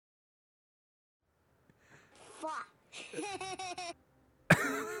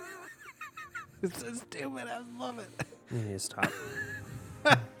It's so stupid. I love it. You need to stop.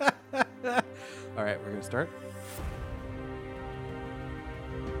 All right, we're gonna start.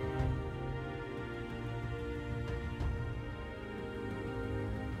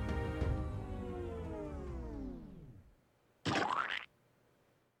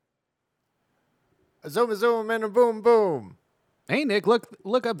 A zoom, a zoom, and a boom, boom. Hey, Nick,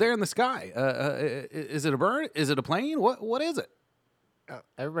 look up there in the sky. Is it a bird? Is it a plane? What is it?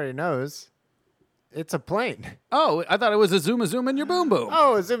 Everybody knows it's a plane. Oh, I thought it was a zoom in your boom boom.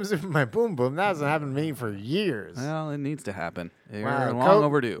 Oh, a zoom, zoom, my boom, boom. That hasn't happened to me for years. Well, it needs to happen. You're Wow, long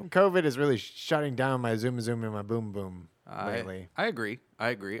overdue. COVID is really shutting down my zoom, zoom, and my boom, boom lately. I agree.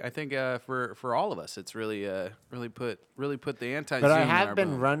 I think for all of us, it's really put the anti-zoom. But I in our have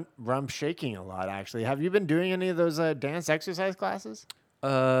been boom. rump shaking a lot, actually. Have you been doing any of those dance exercise classes?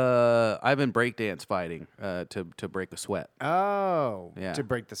 I've been breakdance fighting to break the sweat. Oh, Yeah. to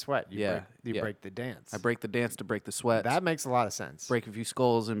break the sweat. You Yeah. break the dance. I break the dance to break the sweat. That makes a lot of sense. Break a few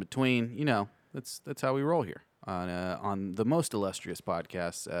skulls in between. You know, that's how we roll here on the most illustrious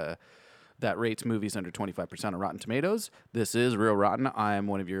podcast that rates movies under 25% on Rotten Tomatoes. This is Real Rotten. I'm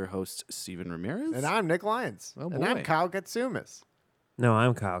one of your hosts, Steven Ramirez. And I'm Nick Lyons. Oh, and I'm boy. Kyle Katsumas. No,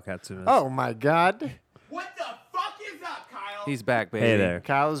 I'm Kyle Katsumas. Oh, my God. What the fuck is up, Kyle? He's back, baby. Hey there.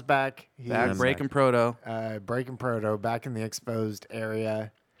 Kyle's back. He's Back I'm breaking proto. breaking proto, back in the exposed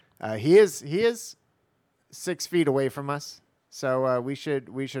area. He is 6 feet away from us. So we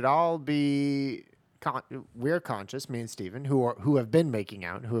should all be... we're conscious, me and Steven, who have been making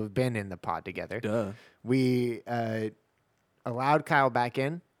out, who have been in the pod together. Duh. We allowed Kyle back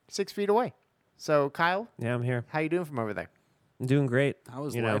in 6 feet away. So Kyle, Yeah, I'm here. how you doing from over there? I'm doing great. How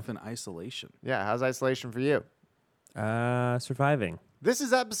was You know. life in isolation? Yeah, how's isolation for you? Surviving. This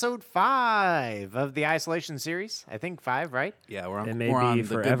is episode 5 of the isolation series. I think 5, right? Yeah, we're on. It may we're on be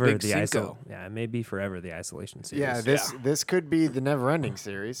the good forever big the Cinco. Yeah, it may be forever the isolation series. Yeah, this could be the never-ending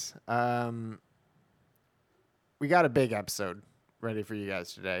series. We got a big episode ready for you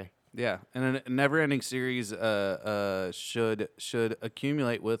guys today. Yeah, and a never-ending series should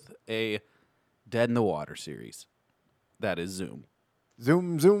accumulate with a Dead in the Water series. That is Zoom.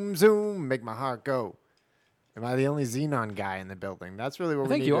 Zoom, zoom, zoom, make my heart go. Am I the only Xenon guy in the building? That's really what I we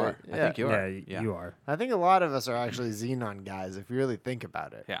think need you to- are. I Yeah. think you are. Yeah, you are. I think a lot of us are actually Xenon guys if you really think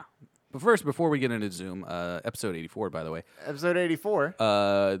about it. Yeah. But first, before we get into Zoom, episode 84, by the way, Episode 84.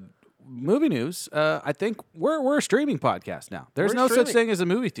 movie news. I think we're a streaming podcast now. There's We're no such streaming. thing as a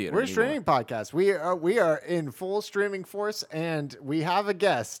movie theater. We're a anymore. streaming podcast. We are in full streaming force, and we have a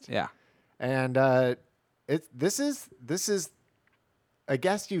guest. Yeah. And this is a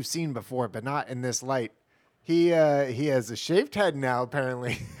guest you've seen before, but not in this light. He has a shaved head now,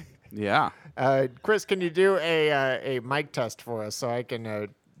 apparently. Yeah. Chris, can you do a mic test for us so I can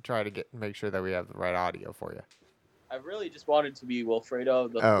try to make sure that we have the right audio for you? I really just wanted to be Wilfredo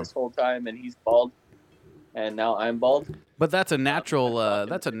Oh. this whole time, and he's bald, and now I'm bald. But that's a natural.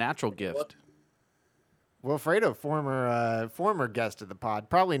 That's a natural gift. Wilfredo, former guest of the pod,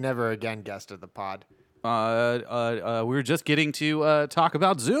 probably never again guest of the pod. We were just getting to talk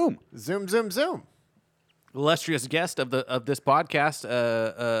about Zoom. Zoom, zoom, zoom. Illustrious guest of this podcast.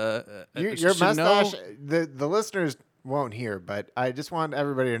 Your should mustache, know- the listeners won't hear, but I just want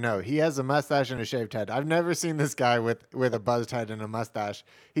everybody to know he has a mustache and a shaved head. I've never seen this guy with a buzzed head and a mustache.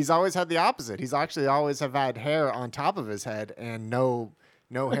 He's always had the opposite. He's actually always have had hair on top of his head and no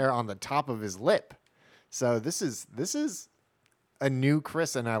hair on the top of his lip. So this is a new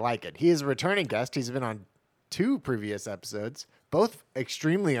Chris, and I like it. He is a returning guest. He's been on 2 previous episodes, both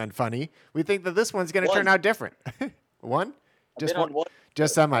extremely unfunny. We think that this one's going to One. turn out different. One? I've been on one.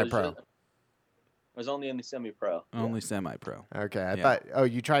 Just semi-pro. I was only in the semi-pro. Only semi-pro. Okay, I Yeah. thought. Oh,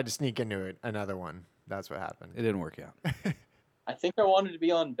 you tried to sneak into it, another one. That's what happened. It didn't work out. I think I wanted to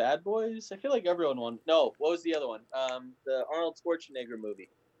be on Bad Boys. I feel like everyone wanted. No, what was the other one? The Arnold Schwarzenegger movie.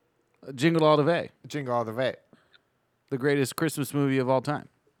 Jingle All the Way, Jingle all the way. the greatest Christmas movie of all time.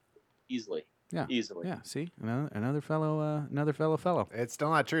 Easily. Yeah. Easily. Yeah. See, another fellow. It's still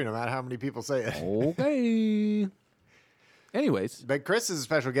not true, no matter how many people say it. Okay. Anyways, But Chris is a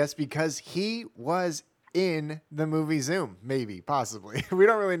special guest because he was in the movie Zoom, maybe, possibly. We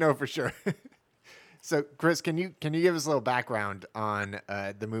don't really know for sure. So, Chris, can you give us a little background on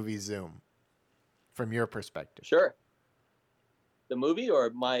the movie Zoom from your perspective? Sure. The movie or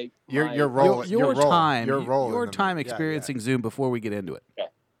my Your my- role, your role, time, your role, in your the time movie. Yeah, experiencing Zoom before we get into it. yeah.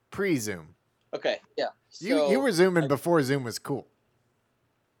 Pre-Zoom. Okay. Yeah. You were zooming I- before Zoom was cool.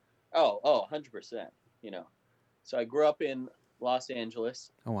 Oh, 100%. You know. So I grew up in Los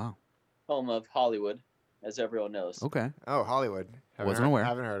Angeles, Oh wow. home of Hollywood. as everyone knows. Okay. Oh, Hollywood. Wasn't aware.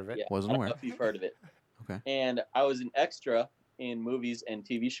 Haven't heard of it. Yeah, Wasn't I don't aware. know if you've heard of it. Okay. And I was an extra in movies and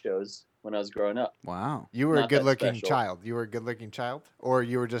TV shows when I was growing up. Wow. You were a Not that good-looking special. child. You were a good-looking child, or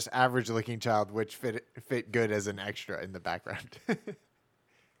you were just average-looking child, which fit good as an extra in the background.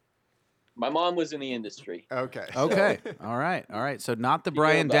 My mom was in the industry. Okay. Okay. All right. All right. So not the You know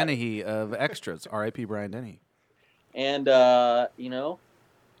Brian about it. Dennehy of extras. R.I.P. Brian Dennehy. And,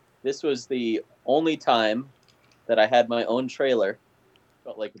 this was the only time that I had my own trailer.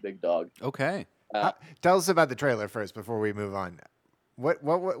 Felt like a big dog. Okay. Tell us about the trailer first before we move on.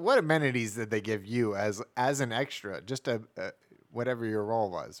 What amenities did they give you as an extra? Just whatever your role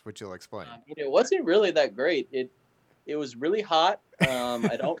was, which you'll explain. It wasn't really that great. It was really hot.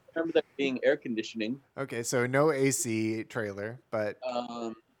 I don't remember there being air conditioning. Okay, so no AC trailer, but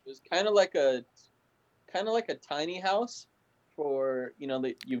It was kind of like a tiny house for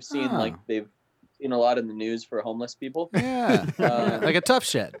that you've seen Oh. like they've seen a lot in the news for homeless people. Yeah. Like a tough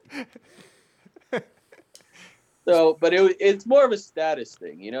shed. So, but it's more of a status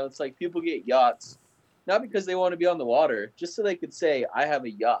thing, It's like people get yachts, not because they want to be on the water, just so they could say, "I have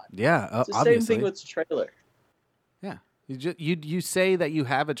a yacht." Yeah. It's the Obviously. same thing with the trailer. Yeah. You say that you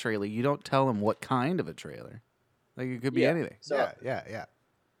have a trailer. You don't tell them what kind of a trailer. Like it could be Yeah. anything. So, yeah.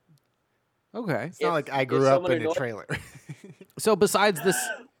 Okay. It's not If- like I if grew up someone in a annoyed- trailer. So besides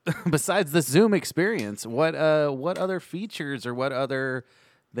this Zoom experience, what other features or what other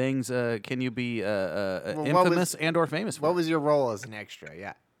things can you be what infamous and or famous for? What was your role as an extra?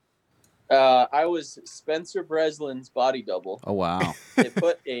 Yeah. I was Spencer Breslin's body double. Oh wow. They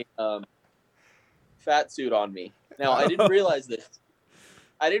put a fat suit on me. Now I didn't realize this.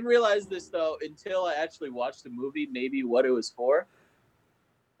 I didn't realize this though until I actually watched the movie. Maybe what it was for.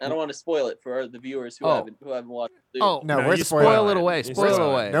 I don't want to spoil it for the viewers who Oh. haven't watched. The Oh No, No, we're you spoiling spoil it away. You Spoil spoil it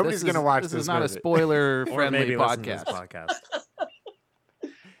it. away. Nobody's gonna watch this this is not movie. a spoiler Or friendly maybe listen to this podcast. podcast.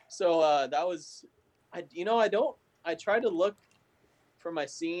 So that was, I tried to look for my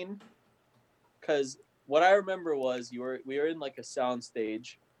scene, because what I remember was we were in like a sound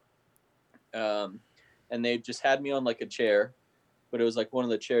stage, and they just had me on like a chair, but it was like one of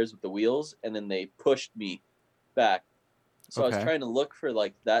the chairs with the wheels, and then they pushed me back. So I Okay. was trying to look for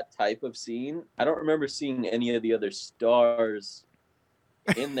like that type of scene. I don't remember seeing any of the other stars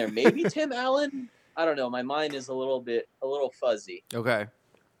in there. Maybe Tim Allen. I don't know. My mind is a little fuzzy. Okay.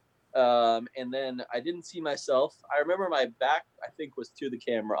 And then I didn't see myself. I remember my back, I think, was to the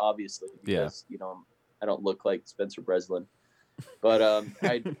camera, obviously, Yeah. because I don't look like Spencer Breslin. But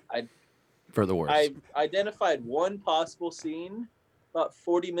For the worst. I identified one possible scene about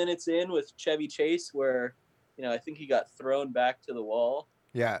 40 minutes in with Chevy Chase, where I think he got thrown back to the wall.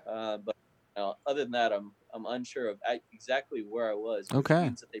 Yeah. But other than that, I'm unsure of exactly where I was. Which Okay.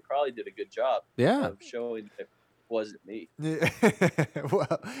 means that they probably did a good job yeah. of showing that it wasn't me.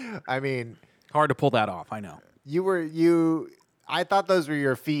 Well, I mean, Hard to pull that off. I know. I thought those were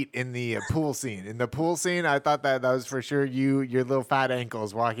your feet in the pool scene. In the pool scene, I thought that was for sure your little fat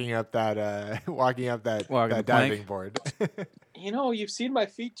ankles walking up that Walking the diving plank. board. You've seen my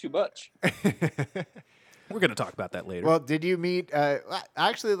feet too much. We're gonna talk about that later. Well, did you meet?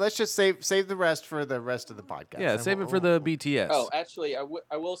 Actually, let's just save the rest for the rest of the podcast. yeah, And save it we'll- for the BTS. Oh, actually, I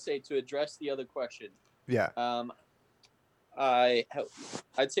will say, to address the other question. Yeah.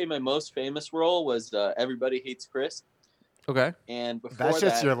 I'd say my most famous role was Everybody Hates Chris, Okay. and before That's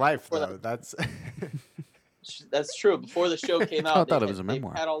just that, your life, before though. That's that's true. Before the show came I out, thought they it was a they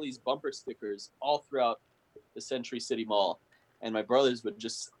memoir. had all these bumper stickers all throughout the Century City Mall, and my brothers would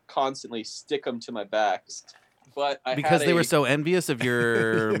just constantly stick them to my back. But I Because had they were a- so envious of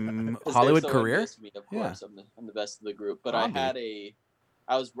your 'cause they're Hollywood so career. envious of me, of Yeah. course, I'm the best of the group. But Obvi.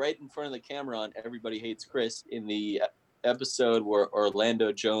 I was right in front of the camera on Everybody Hates Chris in the episode where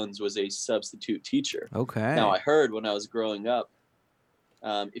Orlando Jones was a substitute teacher. Okay. Now I heard when I was growing up,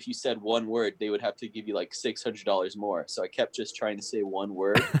 if you said one word, they would have to give you like $600 more. So I kept just trying to say one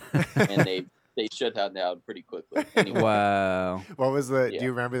word, and they shut that down pretty quickly. Anyway, Wow. what was the? Yeah. Do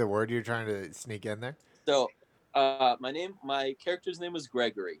you remember the word you were trying to sneak in there? so my character's name was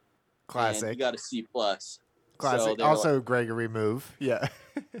Gregory. And Classic. he got a C+. Classic. So they were Also, Gregory move. Yeah.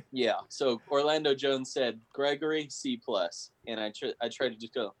 Yeah, so Orlando Jones said Gregory C+, and I tried to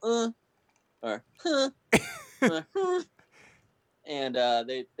just go or huh, and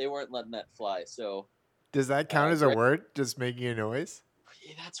they weren't letting that fly. So Does that count as a Greg- word? Just making a noise?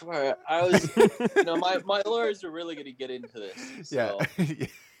 yeah, that's where I was. My lawyers are really going to get into this. So, Yeah.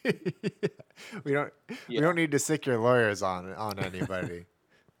 we don't Yeah. need to sick your lawyers on anybody,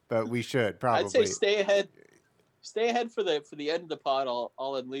 but we should probably. I'd say stay ahead. stay ahead for the end of the pod.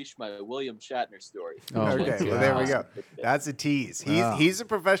 I'll unleash my William Shatner story. Oh, Okay, well, there we go. That's a tease. He's a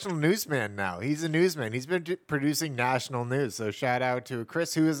professional newsman now. He's a newsman. He's been producing national news. So shout out to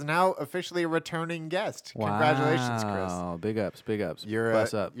Chris, who is now officially a returning guest. Congratulations, Chris. Wow, big ups, big ups. You're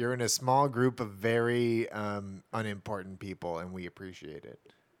Bless up. you're in a small group of very unimportant people, and we appreciate it.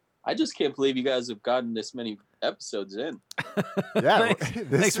 I just can't believe you guys have gotten this many episodes in. Yeah,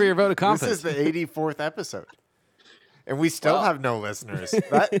 Thanks for your vote of confidence. This is the 84th episode. And we still Wow. have no listeners.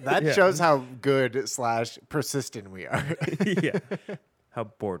 That Yeah. shows how good / persistent we are. Yeah. How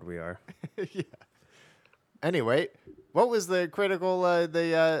bored we are. Yeah. Anyway, what was the critical?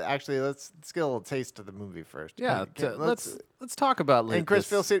 Actually, let's get a little taste of the movie first. Yeah, let's talk about And Chris,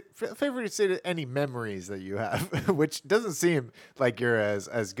 this. feel free to say any memories that you have, which doesn't seem like you're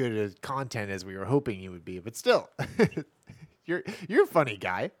as good as content as we were hoping you would be, but still, you're a funny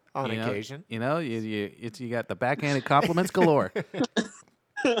guy on You know- occasion. You know, you got the backhanded compliments galore.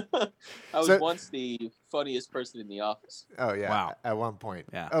 I was So- once the funniest person in the office. Oh yeah! Wow. At one point,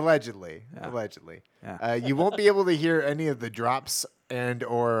 Yeah. allegedly. Yeah. You won't be able to hear any of the drops and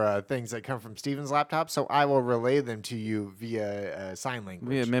or things that come from Steven's laptop, so I will relay them to you via sign language.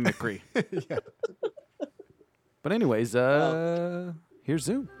 Via mimicry. Yeah. But anyways, here's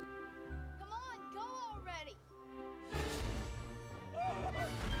Zoom. Come on, go already.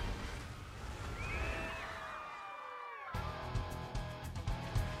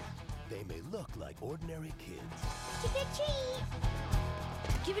 They may look like ordinary kids,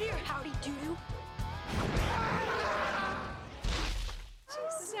 Give it here, howdy doodoo.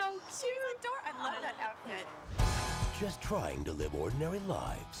 She's so cute. I love that outfit. just trying to live ordinary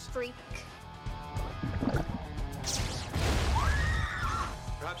lives. Freak.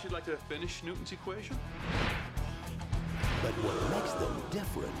 Perhaps you'd like to finish Newton's equation? But what makes them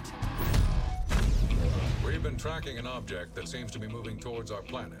different We've been tracking an object that seems to be moving towards our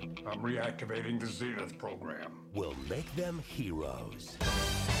planet. I'm reactivating the Zenith program. will make them heroes.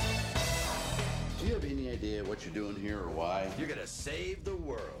 Do you have any idea what you're doing here or why? You're gonna save the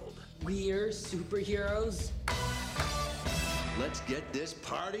world. We're superheroes. Let's get this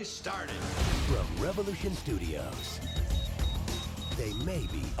party started. From Revolution Studios. They may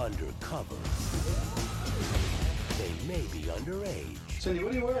be undercover. They may be underage. Cindy,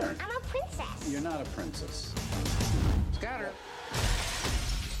 what are you wearing? I'm a princess. You're not a princess. Scatter.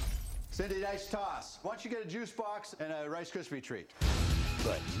 Cindy, nice toss. Why don't you get a juice box and a Rice Krispie treat?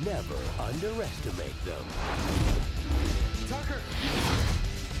 But never underestimate them. Tucker!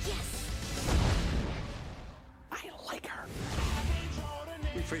 I like her.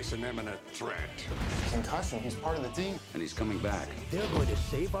 We face an imminent threat. Concussion, he's part of the team. And he's coming back. They're going to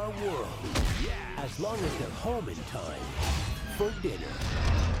save our world. As long as they're home in time for dinner.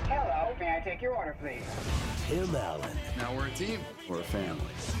 Hello, may I take your order, please? Tim Allen. Now we're a team. We're a family.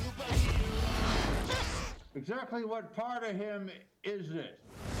 Exactly what part of him is this?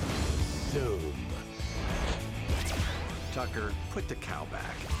 Zoom. Tucker, put the cow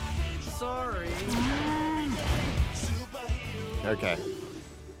back. Sorry. Okay.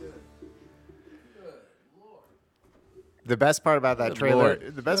 The best part about that Good trailer,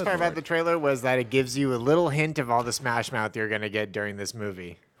 Lord. the best Good part about Lord. the trailer was that it gives you a little hint of all the Smash Mouth you're going to get during this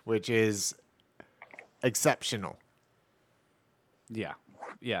movie, which is exceptional. Yeah,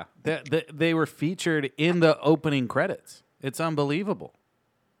 yeah. They were featured in the opening credits. It's unbelievable,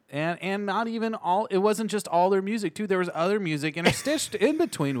 and not even all. It wasn't just all their music too. There was other music interstitched in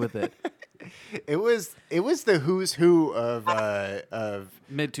between with it. It was the who's who of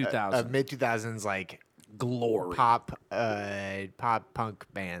Mid 2000s. of mid 2000s like glory. pop punk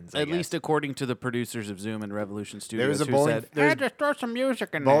bands. I At guess. least according to the producers of Zoom and Revolution Studios, There was a who bowling- said, there's- just throw some music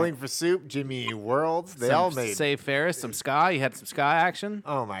in Bowling for Soup, Jimmy Eat World, they there. all Some made. Save Ferris, some ska. You had some ska action.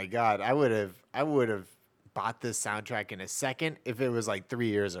 Oh my god, I would have bought this soundtrack in a second if it was like 3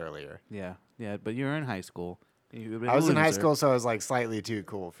 years earlier. Yeah, yeah. But you were in high school. You would've been I was a in high loser. school, so I was like slightly too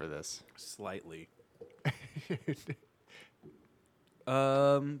cool for this. Slightly.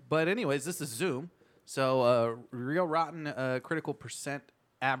 But anyways, this is Zoom. So Real Rotten critical percent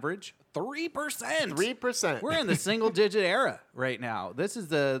average 3%. 3%. We're in the single digit era right now. This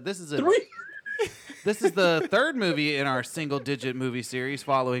is a Three. this is the third movie in our single digit movie series,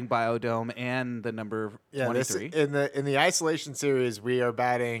 following Biodome and the number Yeah, this, 23. in the isolation series, we are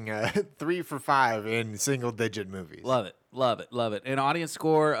batting 3 for 5 in single digit movies. Love it, love it, love it. And audience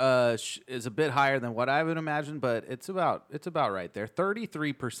score is a bit higher than what I would imagine, but it's about right there,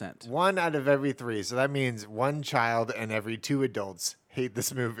 33%. 1 out of every 3, so that means 1 child and every 2 adults hate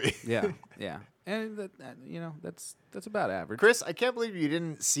this movie. Yeah, yeah. And that's about average. Chris, I can't believe you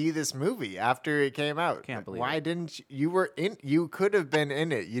didn't see this movie after it came out. Can't believe Why it. didn't you? You were in. You could have been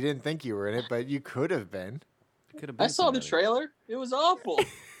in it. You didn't think you were in it, but you could have been. I saw the trailer. It was awful.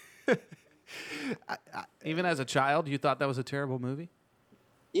 Even as a child, you thought that was a terrible movie?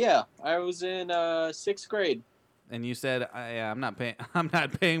 Yeah, I was in 6th grade. And you said, I'm not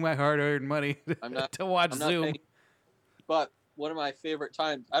paying my hard-earned money to watch Zoom. But one of my favorite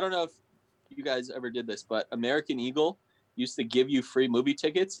times, I don't know if you guys ever did this, but American Eagle used to give you free movie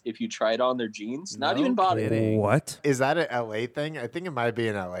tickets if you tried on their jeans. Not even bought it. What? Is that an LA thing? I think it might be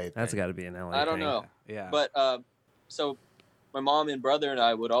an LA thing. That's got to be an LA I don't thing. know. Yeah. But so my mom and brother and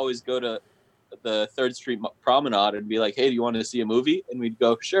I would always go to the 3rd Street Promenade and be like, hey, do you want to see a movie? And we'd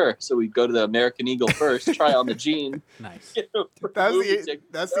go, sure. So we'd go to the American Eagle first, try on the jean. Nice.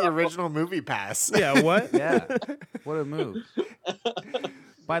 That's the original movie pass. Yeah, what? Yeah. What a move.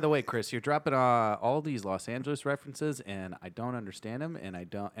 By the way, Chris, you're dropping all these Los Angeles references, and I don't understand them, and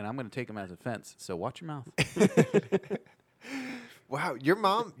I'm going to take them as offense. So watch your mouth. Wow, your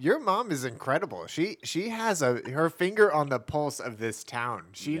mom is incredible. She has her finger on the pulse of this town.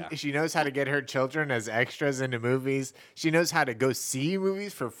 She knows how to get her children as extras into movies. She knows how to go see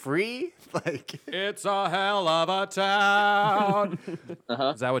movies for free. Like, it's a hell of a town.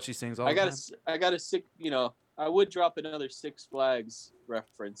 Is that what she sings all the time? I got a sick, I would drop another Six Flags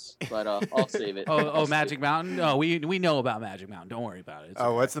reference, but I'll save it. Oh, Magic Mountain? No, we know about Magic Mountain. Don't worry about it. It's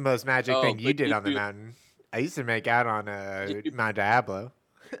okay. What's the most magic thing you but did you on the do- mountain? I used to make out on Mount Diablo.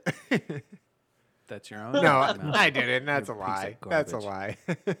 That's your own? No, I didn't. That's a You piece lie. of That's a garbage.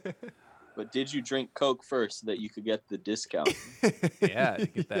 lie. But did you drink Coke first so that you could get the discount? Yeah, you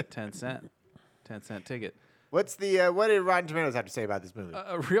get that 10 cent ticket. What did Rotten Tomatoes have to say about this movie?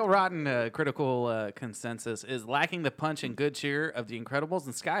 A real rotten critical consensus is lacking the punch and good cheer of The Incredibles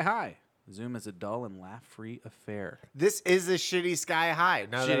and Sky High. Zoom is a dull and laugh-free affair. This is a shitty Sky High.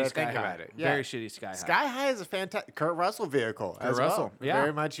 Now that I think about it, Very shitty Sky High. Sky High is a fantastic Kurt Russell vehicle. Kurt as Russell, well. yeah.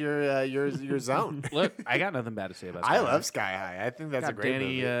 Very much your zone. Look, I got nothing bad to say about Sky I High. love Sky High. I think that's a great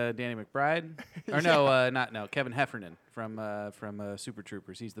movie. Danny McBride, or no, Kevin Heffernan from Super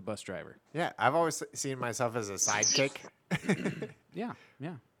Troopers. He's the bus driver. Yeah, I've always seen myself as a sidekick. Yeah.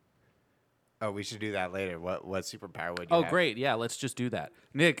 Oh, we should do that later. What superpower would you Oh, have? great. Yeah, let's just do that.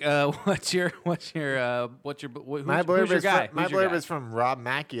 Nick, who's your My blurb, guy? my blurb is from Rob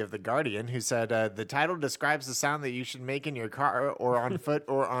Mackey of The Guardian, who said, the title describes the sound that you should make in your car or on foot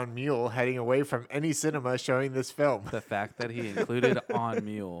or on mule heading away from any cinema showing this film. The fact that he included on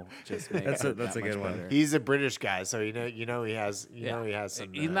mule just makes it that's that a good much one. better. He's a British guy, so he has he has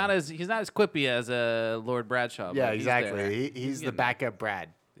some. He's not as quippy as Lord Bradshaw. Yeah, but he's there. exactly. He's the getting there. backup Brad.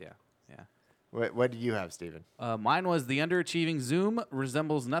 Yeah. What do you have, Steven? Mine was the underachieving Zoom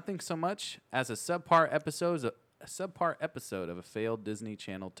resembles nothing so much as a subpar episode of a failed Disney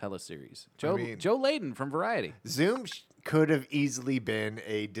Channel teleseries. Joe Layden from Variety. Zoom could have easily been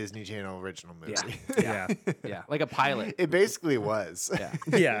a Disney Channel original movie. Yeah. Yeah, like a pilot. It basically was. Yeah,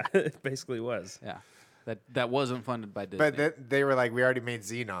 Yeah, it basically was. yeah. That wasn't funded by Disney. But they were like, we already made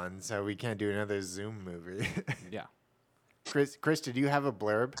Xenon, so we can't do another Zoom movie. yeah. Chris, did you have a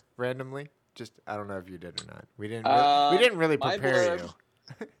blurb randomly? Just I don't know if you did or not. We didn't really my prepare blurb-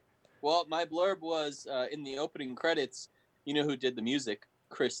 you. Well, my blurb was in the opening credits. You know who did the music?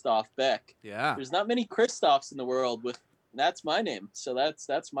 Christoph Beck. Yeah. There's not many Christophs in the world that's my name. So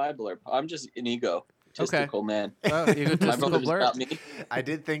that's my blurb. I'm just an egotistical man. Well, My egotistical blurb is about blurb. me. I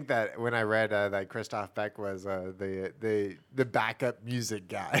did think that when I read that Christoph Beck was the backup music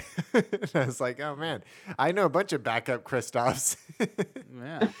guy. I was like, oh man, I know a bunch of backup Christophs.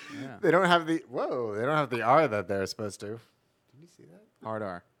 Yeah. They don't have the R that they're supposed to. Did you see that? Hard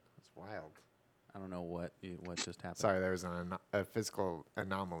R. It's wild. I don't know what just happened. Sorry, there was a physical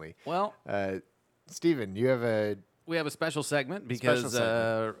anomaly. Well, Steven, you have we have a special segment because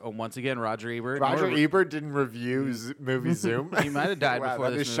once again Roger Ebert. Roger Ebert didn't review movie Zoom. He might have died Wow,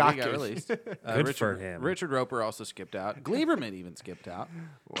 before that this is movie got shocking. released. Good for him. Richard Roper also skipped out. Gleiberman even skipped out.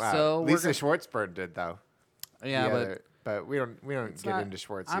 Wow. So Lisa Schwartzberg did though. yeah, but we don't get into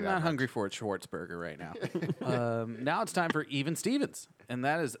Schwartz. I'm not hungry for a Schwartzberger right now. Now it's time for Even Stevens, and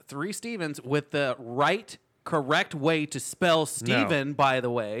that is 3 Stevens with the correct way to spell Steven. By the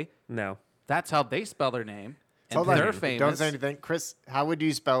way, No. that's how they spell their name. And Hold on. they're famous. Don't say anything, Chris. How would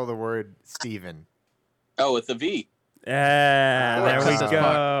you spell the word Steven? Oh, with the V. There we Cut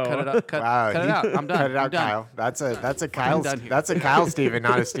go. Cut it out. Cut it out. I'm done. Cut it out, I'm done. Kyle. That's a Kyle. done here. That's a Kyle Steven,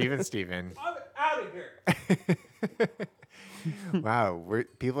 not a Steven Steven. I'm out of here. Wow,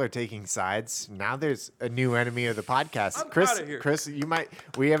 people are taking sides. Now there's a new enemy of the podcast. I'm Chris, outta here. Chris,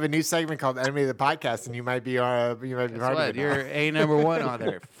 we have a new segment called Enemy of the Podcast, and you might be part of it. now. You're A#1 on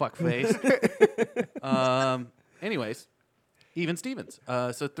there, fuckface. Anyways, even Stevens.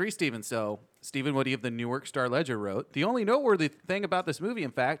 So 3 Stevens. So Stephen Woody of the Newark Star-Ledger wrote, "The only noteworthy thing about this movie, in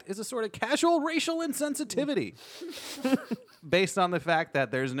fact, is a sort of casual racial insensitivity, based on the fact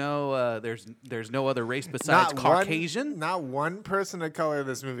that there's no other race besides Caucasian. Not one person of color in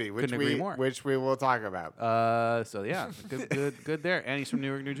this movie, which Couldn't agree more. we will talk about. So yeah, good there. And he's from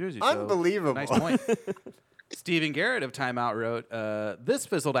Newark, New Jersey. So Unbelievable. nice point." Stephen Garrett of Time Out wrote, "This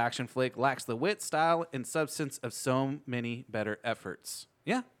fizzled action flick lacks the wit, style, and substance of so many better efforts."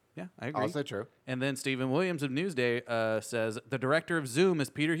 Yeah, I agree. Also true. And then Stephen Williams of Newsday says, "The director of Zoom is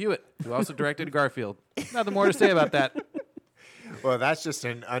Peter Hewitt, who also directed Garfield." Nothing more to say about that. Well, that's just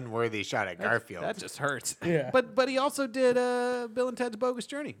an unworthy shot at Garfield. That just hurts. Yeah. But he also did Bill and Ted's Bogus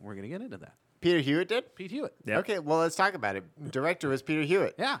Journey. We're going to get into that. Peter Hewitt did? Pete Hewitt. Yep. Okay, well, let's talk about it. Director was Peter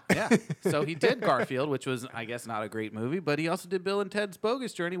Hewitt. Yeah. So he did Garfield, which was, I guess, not a great movie, but he also did Bill and Ted's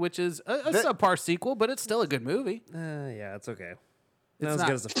Bogus Journey, which is a subpar sequel, but it's still a good movie. Yeah, it's okay. It's Not as not-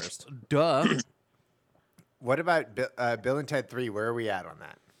 good as the first. Duh. What about Bill and Ted 3? Where are we at on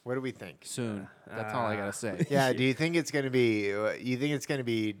that? What do we think? Soon. That's all I got to say. Yeah, do you think it's going to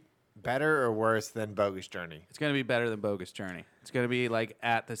be better or worse than Bogus Journey? It's going to be better than Bogus Journey. It's going to be like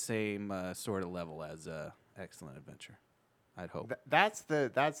at the same sort of level as Excellent Adventure, I'd hope. That's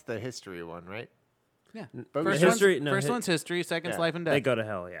the history one, right? Yeah. Bogus First one's history, second's life and death. They go to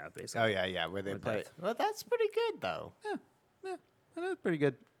hell, yeah, basically. Oh, yeah, where they play. Well, that's pretty good, though. Yeah, that's pretty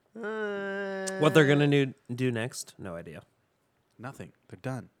good. What they're going to do next? No idea. Nothing. They're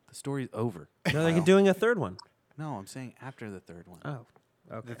done. The story's over. No, they're doing a third one. No, I'm saying after the third one. Oh.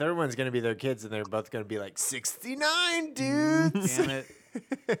 Okay. The third one's going to be their kids, and they're both going to be like 69 dudes. Damn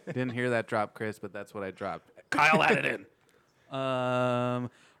it. Didn't hear that drop, Chris, but that's what I dropped. Kyle added in.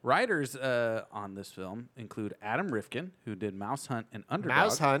 Writers on this film include Adam Rifkin, who did Mouse Hunt and Underdog.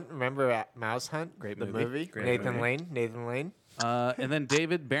 Mouse Hunt. Remember Mouse Hunt? Great the movie. movie. Nathan Lane. And then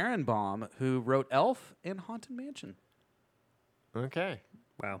David Barenbaum, who wrote Elf and Haunted Mansion. Okay.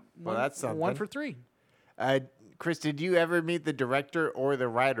 Wow. Well, that's something. 1 for 3. Chris, did you ever meet the director or the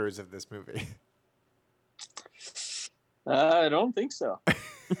writers of this movie? I don't think so.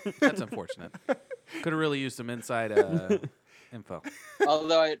 That's unfortunate. Could have really used some inside info.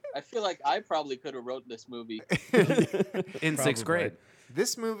 Although I feel like I probably could have wrote this movie. In 6th grade.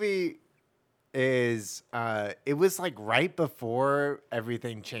 This movie is, it was like right before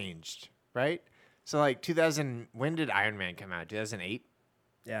everything changed, right? So like 2000, when did Iron Man come out? 2008?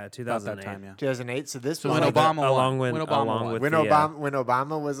 Yeah, About 2008. that time, yeah. 2008. So this So was when like Obama won. along with When Obama won. when the,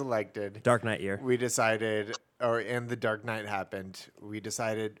 Obama was elected, Dark Knight year. we decided, and the Dark Knight happened, we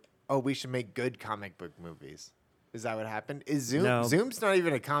decided, we should make good comic book movies. Is that what happened? Is Zoom? No. Zoom's not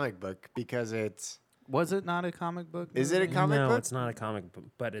even a comic book because it's. Was it not a comic book? Is it a movie? comic no, book? it's not a comic book,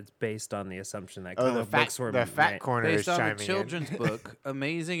 but it's based on the assumption that Oh, comic books were the fat made. corner Based is on chiming the in. children's book,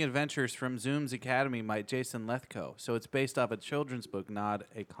 Amazing Adventures from Zoom's Academy by Jason Lethko. So it's based off a children's book, not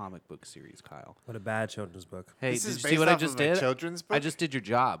a comic book series, Kyle. What a bad children's book. Hey, This did is you see based what I off just of a did? children's book? I just did your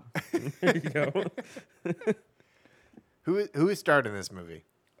job. There you go. Who starred in this movie?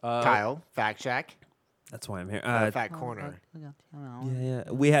 Kyle, Fact Shack, That's why I'm here. Fat Corner. Yeah.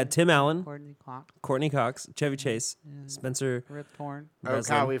 We had Tim Allen, Courtney Cox, Courtney Cox, Chevy Chase, Spencer Rip Torn. Oh,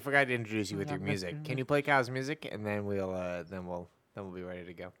 Breslin. Kyle, we forgot to introduce you with your music. Can you play Kyle's music, and then we'll be ready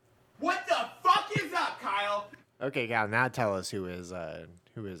to go. What the fuck is up, Kyle? Okay, Kyle. Now tell us who is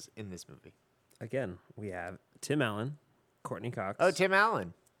in this movie. Again, we have Tim Allen, Courtney Cox, Oh, Tim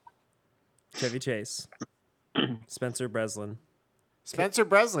Allen, Chevy Chase, Spencer Breslin. Spencer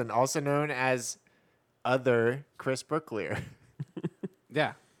Breslin, also known as other Chris Brooklier.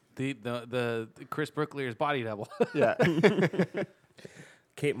 Yeah, the Chris Brooklier's body double. Yeah.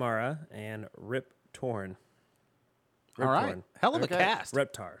 Kate Mara, and Rip Torn. All right, hell of a Okay. cast.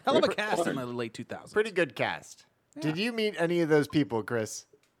 Reptar. Hell of a cast in the late 2000s. Pretty good cast. Did you meet any of those people, Chris?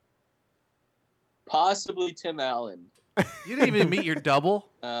 Possibly Tim Allen. You didn't even meet your double.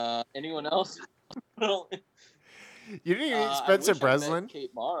 Anyone else? You didn't meet I Spencer wish I met Breslin?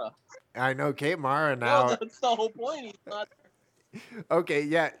 Kate Mara. I know Kate Mara now. Well, that's the whole point. He's not. Okay,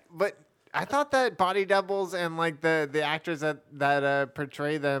 yeah, but I thought that body doubles and like the actors that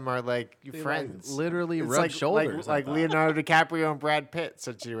portray them are like friends. literally It's rub like, shoulders. I like thought. Leonardo DiCaprio and Brad Pitt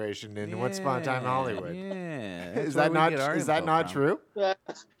situation in Once Upon a Time in Hollywood. Yeah, Is that not true?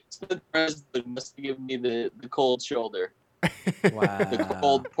 Spencer Breslin must have given me the cold shoulder. Wow. The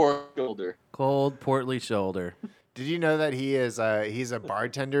cold pork shoulder. Cold, portly shoulder. Did you know that he's a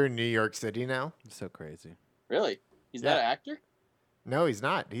bartender in New York City now? So crazy. Really? He's not an actor? No, he's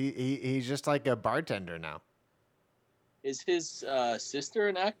not. He's just like a bartender now. Is his sister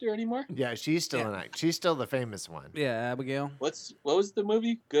an actor anymore? Yeah, she's still an actor. She's still the famous one. Yeah, Abigail. What was the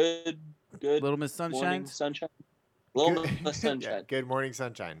movie? Good. Little Miss Sunshine. Morning Sunshine. Little Miss Sunshine. Yeah, Good Morning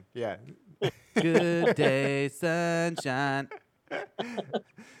Sunshine. Yeah. Good day, sunshine.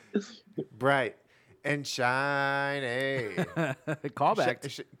 Bright and shiny.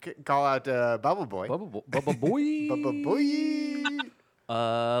 Callback. Call out Bubble Boy. Bubble Boy. Bubble Boy.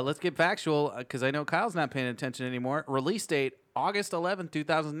 Let's get factual because I know Kyle's not paying attention anymore. Release date August 11th,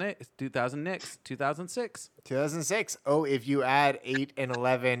 2006. 2006. Oh, if you add 8 and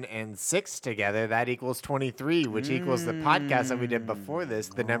 11 and 6 together, that equals 23, which equals the podcast that we did before this,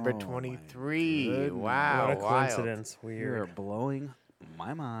 the number 23. Wow. What a wild. coincidence. You're Weird. blowing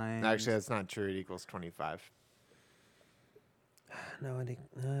my mind. Actually, that's not true. It equals 25. No, I think.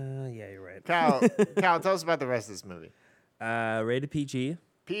 Yeah, you're right. Kyle, tell us about the rest of this movie. Rated PG.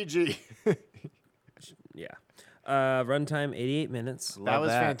 PG. Yeah. Runtime 88 minutes. That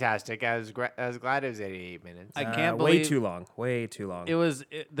was fantastic. I was glad it was 88 minutes. I can't believe way too long. Way too long. It was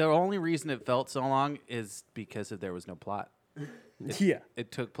the only reason it felt so long is because there was no plot.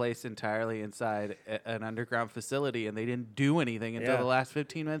 It took place entirely inside an underground facility, and they didn't do anything until the last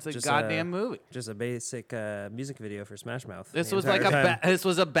 15 minutes of the goddamn movie. Just a basic music video for Smash Mouth. This was like this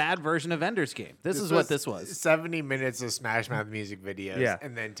was a bad version of Ender's Game. This is what this was. 70 minutes of Smash Mouth music videos, Yeah.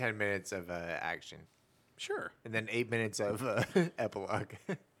 and then 10 minutes of action, Sure. and then 8 minutes of epilogue.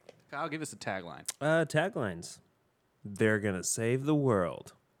 Kyle, give us a tagline. Taglines. They're gonna save the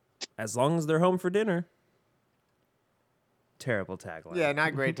world, as long as they're home for dinner. Terrible tagline. Yeah,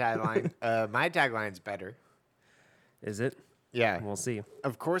 not great tagline. My tagline's better. Is it? Yeah. We'll see.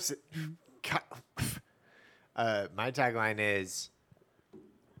 Of course. My tagline is,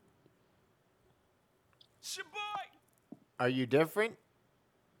 are you different?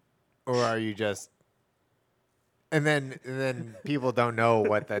 Or are you just... And then people don't know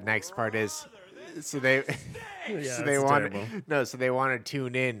what the next part is. So they want to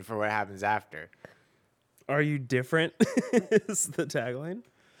tune in for what happens after. Are you different? Is the tagline.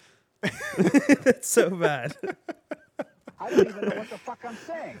 That's so bad. I don't even know what the fuck I'm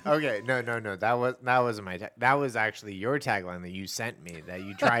saying. Okay, no. That wasn't my that was actually your tagline that you sent me that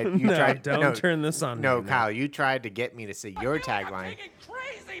you tried. Don't turn this on. No, me, Kyle, you tried to get me to say your tagline,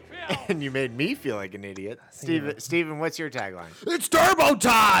 and you made me feel like an idiot. Steven, what's your tagline? It's Turbo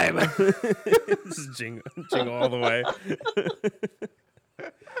Time. This is jingle all the way.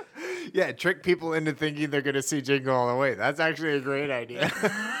 Yeah, trick people into thinking they're going to see Jingle All the Way. That's actually a great idea.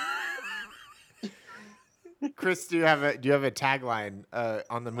 Chris, do you have a tagline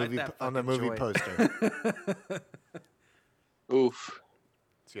on the movie poster? Oof.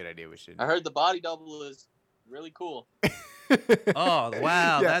 It's a good idea. We should. I heard the body double is really cool. Oh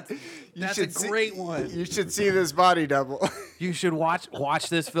wow, Yeah. that's a great one. You should see this body double. You should watch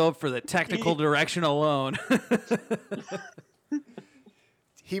this film for the technical direction alone.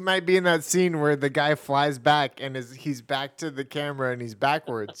 He might be in that scene where the guy flies back and he's back to the camera and he's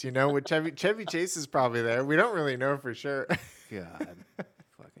backwards, with Chevy Chase is probably there. We don't really know for sure. God,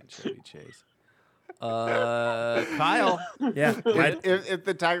 fucking Chevy Chase. Kyle. Yeah. If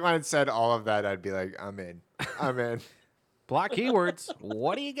the tagline said all of that, I'd be like, I'm in. Block keywords.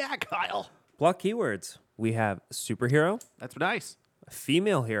 What do you got, Kyle? Block keywords. We have superhero, That's nice.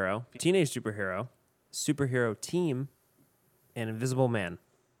 female hero, teenage superhero team, and invisible man.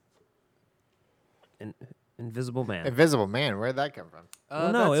 Invisible man. Invisible Man. Where'd that come from?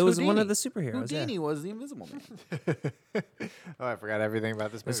 No, it was Houdini. one of the superheroes. Houdini was the Invisible Man. Oh, I forgot everything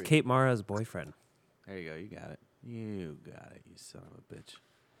about this It was movie. Kate Mara's boyfriend. There you go. You got it. You son of a bitch.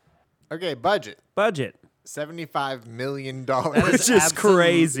 Okay, budget. $75 million. Which is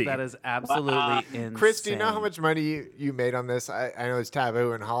crazy. That is absolutely insane. Chris, do you know how much money you made on this? I know it's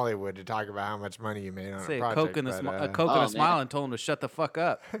taboo in Hollywood to talk about how much money you made on Say a a project. Coke and a Oh, smile man. and told him to shut the fuck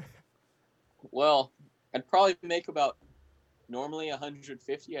up. Well, I'd probably make about normally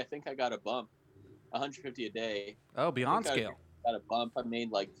 150. I think I got a bump. 150 a day. Oh, beyond I scale. got a bump. I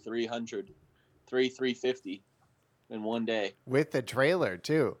made like 350 in one day. With the trailer,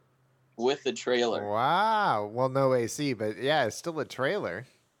 too. With the trailer. Wow. Well, no AC, but yeah, it's still a trailer.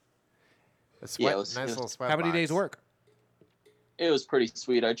 A sweat, nice little sweat How many box. days work? It was pretty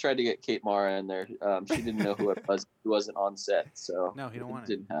sweet. I tried to get Kate Mara in there. She didn't know who it was. He wasn't on set, so No, he don't want it.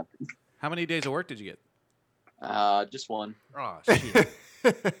 didn't happen. How many days of work did you get? Just one. Oh, shit.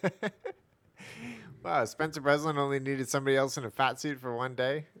 Wow, Spencer Breslin only needed somebody else in a fat suit for one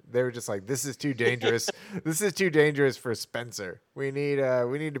day. They were just like, "This is too dangerous. This is too dangerous for Spencer. We need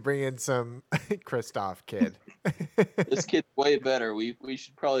to bring in some Kristoff kid." This kid's way better. We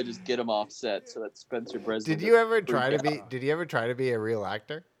should probably just get him off set so that Spencer Breslin. Did you ever try to be? Did you ever try to be a real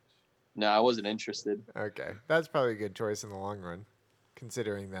actor? No, I wasn't interested. Okay, that's probably a good choice in the long run,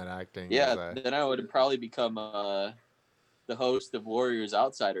 considering that acting. Yeah, is, then I would probably become the host of Warriors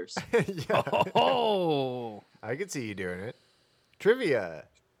Outsiders. Oh, I could see you doing it. Trivia.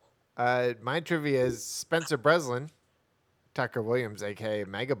 My trivia is Spencer Breslin, Tucker Williams, aka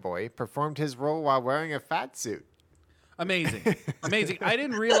Mega Boy, performed his role while wearing a fat suit. amazing, amazing! I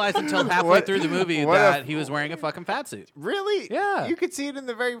didn't realize until halfway through the movie that he was wearing a fucking fat suit. Really? Yeah. You could see it in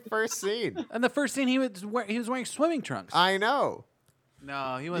the very first scene. And the first scene, he was wearing swimming trunks. I know.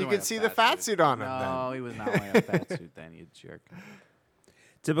 No, he wasn't. You wearing could a see the fat suit on him. No, then. he was not wearing a fat suit. Then you jerk.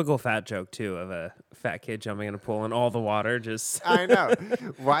 Typical fat joke too of a fat kid jumping in a pool and all the water just. I know.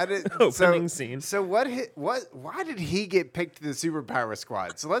 Why did opening scene? So why did he get picked to the superpower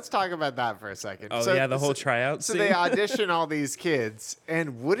squad? So let's talk about that for a second. Oh so, yeah, the whole tryout. So scene. they audition all these kids,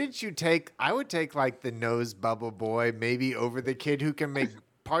 and wouldn't you take? I would take like the nose bubble boy, maybe over the kid who can make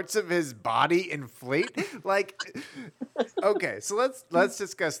parts of his body inflate. Like, okay, so let's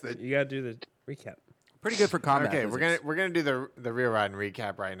discuss the. You gotta do the recap. Pretty good for combat. Okay, physics. we're gonna do the real ride and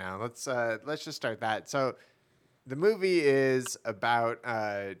recap right now. Let's just start that. So, the movie is about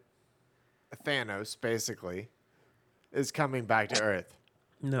Thanos basically is coming back to Earth.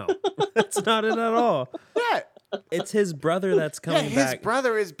 No, that's not it at all. Yeah, it's his brother that's coming his back.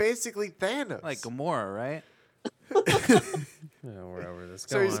 brother is basically Thanos. Like Gamora, right? Oh, we're over this.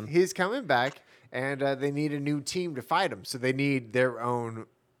 Go So on. he's coming back, and they need a new team to fight him. So they need their own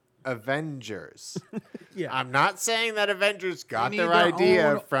Avengers. Yeah. I'm not saying that Avengers got They their need their idea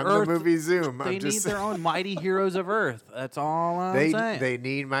own from Earth- the movie Zoom. They I'm need just their own mighty heroes of Earth. That's all I'm saying. They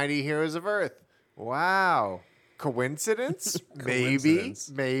need Mighty Heroes of Earth. Wow. Coincidence? Coincidence.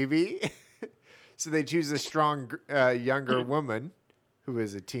 Maybe. So they choose a strong younger woman who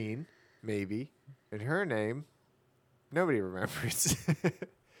is a teen, maybe. And her name, nobody remembers.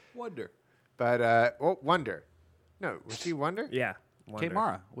 Wonder. But, Wonder. No, was she Wonder? Yeah. Kate Wonder.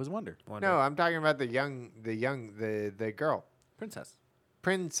 Mara was Wonder. Wonder. No, I'm talking about the girl. Princess.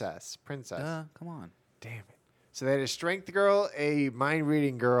 Princess. Come on. Damn it. So they had a strength girl, a mind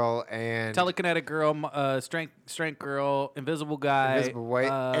reading girl, and Telekinetic girl, strength girl, invisible guy, invisible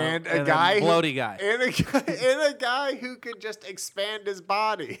white, and a bloaty guy. and a guy who could just expand his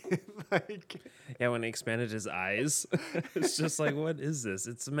body. Like, Yeah, when he expanded his eyes, it's just like, what is this?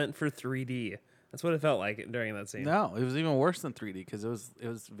 It's meant for 3D. That's what it felt like during that scene. No, it was even worse than 3D because it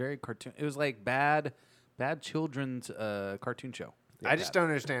was very cartoon. It was like bad children's cartoon show. I just don't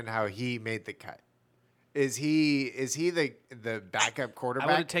understand how he made the cut. Is he the backup quarterback?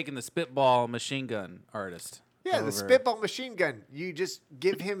 I would have taken the spitball machine gun artist. Yeah, over. the spitball machine gun. You just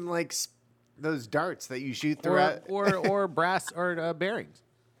give him like those darts that you shoot throughout, or brass or bearings.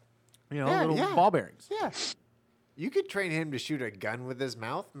 You know, Yeah, little yeah. ball bearings. Yeah, you could train him to shoot a gun with his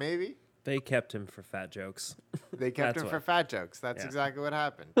mouth. Maybe They kept him for fat jokes. they kept That's him for what- fat jokes. That's Yeah. exactly what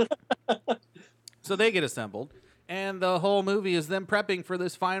happened. So they get assembled, and the whole movie is them prepping for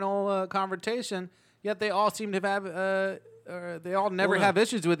this final confrontation. Yet they all seem to have they all never have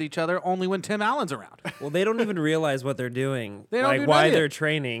issues with each other. Only when Tim Allen's around. Well, they don't even realize what they're doing. They don't like do why none of they're it.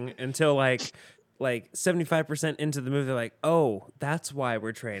 training until like 75% into the movie. They're like, oh, that's why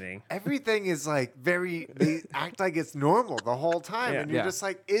we're training. Everything is like they act like it's normal the whole time, Yeah. and you're Yeah. just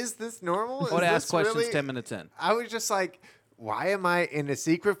like, is this normal? I would Is ask this questions really? 10 minutes in. I was just like, why am I in a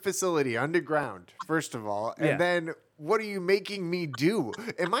secret facility underground, first of all? And Yeah. then what are you making me do?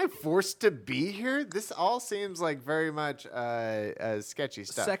 Am I forced to be here? This all seems like very much sketchy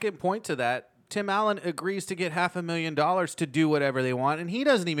stuff. Second point to that, Tim Allen agrees to get $500,000 to do whatever they want, and he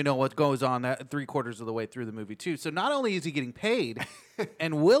doesn't even know what goes on that 3/4 of the way through the movie too. So not only is he getting paid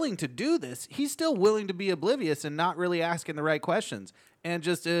and willing to do this, he's still willing to be oblivious and not really asking the right questions, and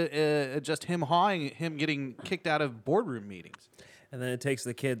just him getting kicked out of boardroom meetings. And then it takes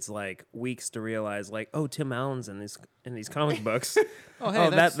the kids like weeks to realize, like, oh, Tim Allen's in these comic books. Oh, hey,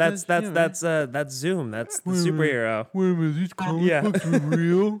 that's Zoom. That's the superhero. Wait a minute, these comic Yeah. books are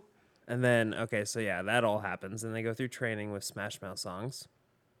real? And then so yeah, that all happens, and they go through training with Smash Mouth songs.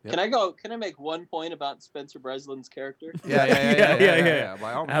 Can I make one point about Spencer Breslin's character? Yeah.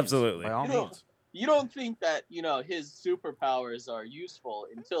 By all means. Absolutely. By all You know, means. You don't think that, his superpowers are useful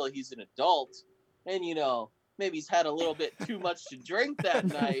until he's an adult and, maybe he's had a little bit too much to drink that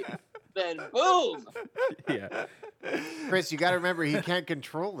night, then boom! Yeah. Chris, you got to remember he can't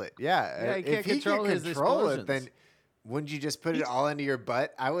control it. Yeah, he can't if he control can his control it, explosions. then wouldn't you just put it all into your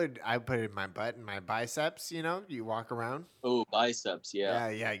butt? I put it in my butt and my biceps. You know, you walk around. Oh, biceps, yeah.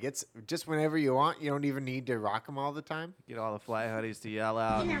 Yeah. It gets just whenever you want. You don't even need to rock them all the time. Get all the fly honeys to yell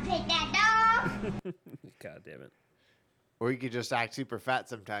out. Take that dog. God damn it. Or you could just act super fat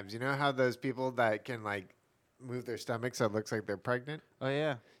sometimes. You know how those people that can like move their stomach so it looks like they're pregnant? Oh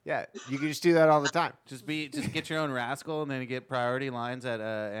yeah. Yeah, you can just do that all the time. Just get your own rascal, and then get priority lines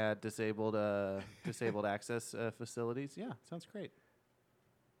at disabled access facilities. Yeah, sounds great.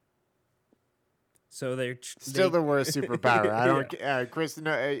 So they're Still the worst superpower. I don't, Chris.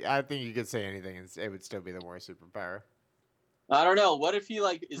 No, I think you could say anything, and it would still be the worst superpower. I don't know. What if he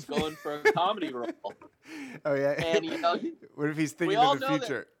like is going for a comedy role? Oh yeah. And you know, what if he's thinking all of the know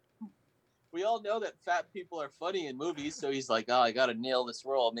future? we all know that fat people are funny in movies, so he's like, "Oh, I gotta nail this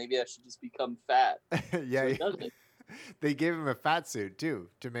role. Maybe I should just become fat." Yeah. So he does it. They gave him a fat suit too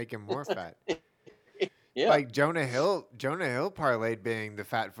to make him more fat. Yeah. Like Jonah Hill parlayed being the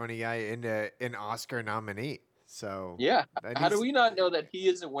fat funny guy into an Oscar nominee. So Yeah. that How do needs- we not know that he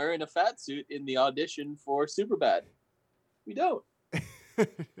isn't wearing a fat suit in the audition for Superbad? We don't. I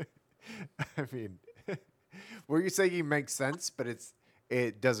mean, where you say he makes sense, but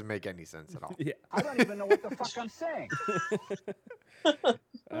it doesn't make any sense at all. Yeah. I don't even know what the fuck I'm saying.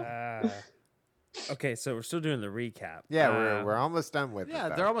 Okay, so we're still doing the recap. Yeah, we're almost done with it. Yeah,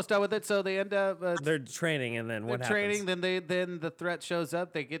 though. they're almost done with it. So they end up. They're training, and then They're what training. happens? Then the threat shows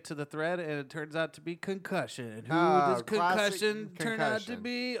up. They get to the threat, and it turns out to be concussion. Who Oh, does classic concussion turn out to concussion.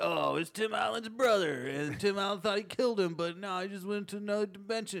 be? Oh, it's Tim Allen's brother. And Tim Allen thought he killed him, but no, he just went to another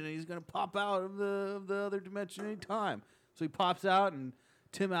dimension, and he's gonna pop out of the other dimension anytime. So he pops out, and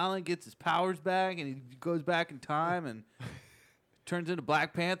Tim Allen gets his powers back, and he goes back in time and turns into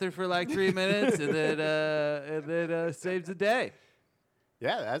Black Panther for like 3 minutes, and then saves the day.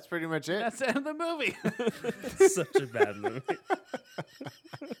 Yeah, that's pretty much it. That's the end of the movie. Such a bad movie.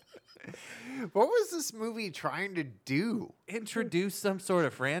 What was this movie trying to do? Introduce some sort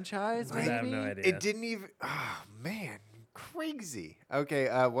of franchise, I maybe? have no idea. It didn't even. Oh man, crazy. Okay,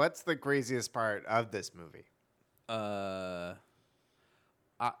 what's the craziest part of this movie?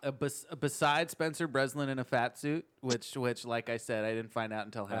 Besides Spencer Breslin in a fat suit, which, like I said, I didn't find out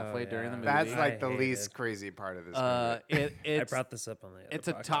until halfway during the movie. That's like I the hate least it. crazy part of this movie. I It's brought this up on the other it's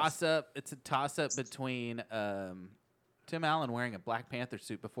a podcast. toss up. It's a toss up between Tim Allen wearing a Black Panther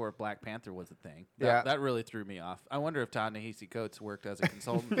suit before Black Panther was a thing. That really threw me off. I wonder if Ta-Nehisi Coates worked as a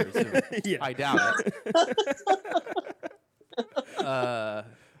consultant for Zoom. Yeah. I doubt it. I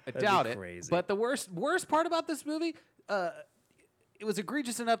doubt it. crazy. But the worst part about this movie, it was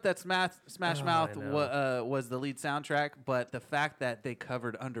egregious enough that Smash Mouth know. was the lead soundtrack, but the fact that they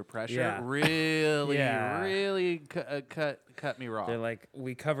covered Under Pressure Yeah. really cut me raw. They're like,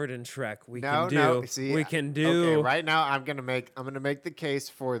 we covered in Shrek. We No, can do. no. See, we can do. Okay, right now I'm gonna make the case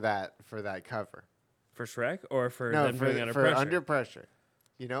for that cover. For Shrek or for No, them doing Under for Pressure? Under Pressure.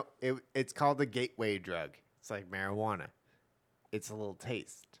 You know, it's called the gateway drug. It's like marijuana. It's a little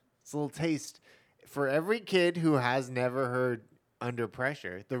taste. It's a little taste for every kid who has never heard Under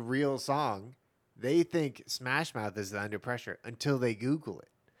Pressure, the real song. They think Smash Mouth is the Under Pressure until they Google it.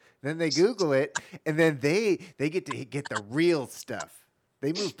 Then they Google it, and then they get to get the real stuff.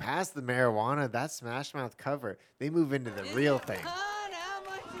 They move past the marijuana, that Smash Mouth cover. They move into the real thing.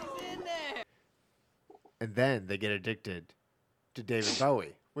 And then they get addicted to David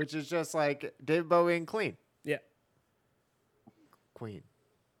Bowie, which is just like David Bowie and Clean. Yeah. Queen.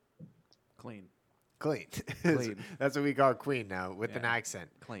 Clean. Clean. Clean. That's what we call Queen now with an Yeah.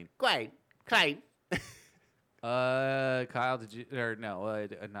 accent. Clean. Queen. Clean. Kyle, did you or no?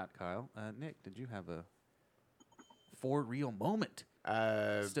 Not Kyle. Nick, did you have a for real moment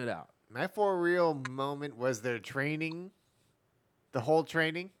stood out? My for real moment was their training. The whole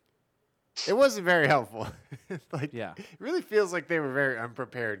training. It wasn't very helpful. Yeah. It really feels like they were very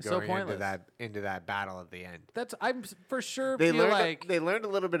unprepared So going into pointless. that battle at the end. I'm for sure They feel learned like they learned a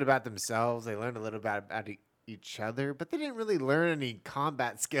little bit about themselves. They learned a little bit about each other, but they didn't really learn any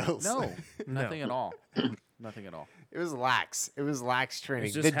combat skills. no, nothing at all. Nothing at all. It was lax. It was lax training.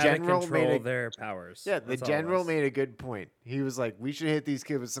 It's just the how to general control made a, their powers. yeah. The That's all it general was. made a good point. He was like, "We should hit these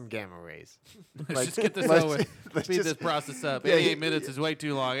kids with some gamma rays." Let's just get this let's over with. ju- let's Speed just- this process up. Yeah, 88 minutes is way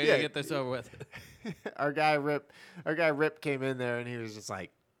too long. I yeah. gotta get this over with. Our guy Rip came in there and he was just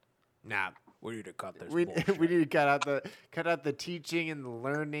like, "Nah, We need to cut this. we need to cut out the teaching and the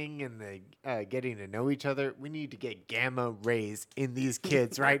learning and the getting to know each other. We need to get gamma rays in these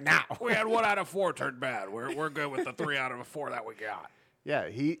kids right now." We had 1 out of 4 turned bad. We're good with the 3 out of 4 that we got. Yeah,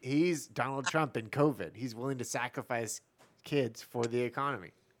 he's Donald Trump in COVID. He's willing to sacrifice kids for the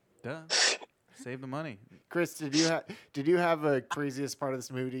economy. Duh. Save the money. Chris, did you have a craziest part of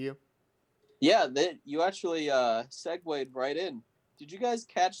this movie to you? Yeah, you actually segued right in. Did you guys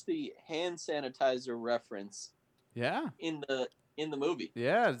catch the hand sanitizer reference? Yeah. In the movie.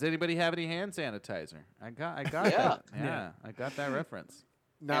 Yeah. Does anybody have any hand sanitizer? I got Yeah. that. Yeah. I got that reference.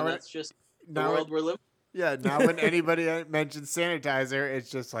 Now And that's just the world we're living. Yeah, now when anybody mentions sanitizer, it's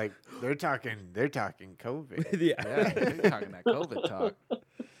just like they're talking COVID. Yeah. They're talking that COVID talk.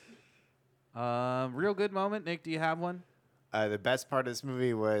 Real good moment. Nick, do you have one? The best part of this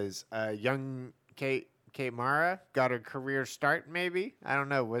movie was young Kate Mara got her career start. Maybe, I don't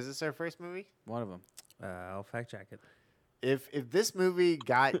know. Was this her first movie? One of them. I'll fact check it. If this movie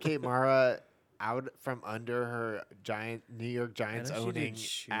got Kate Mara out from under her New York Giants owning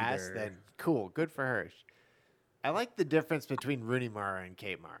ass, then cool, good for her. I like the difference between Rooney Mara and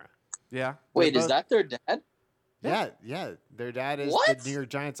Kate Mara. Yeah. Wait, is that their dad? Yeah. Their dad is What? the New York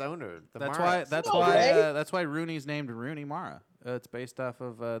Giants owner. That's Maras. that's why Rooney's named Rooney Mara. It's based off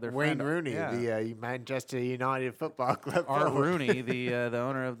of their Wayne friend, Rooney, the Manchester United Football Club. Art Rooney, the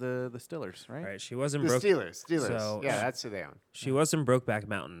owner of the Steelers, right? Right. She wasn't The broke. Steelers. So, yeah, that's who they own. She was in Brokeback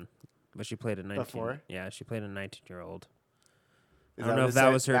Mountain, but she played a 19. Before? Yeah, she played a 19-year-old. Is I don't know if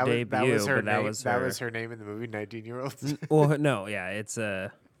that was her debut, but that was her. That was her name in the movie, 19-year-olds. Well, no, yeah, it's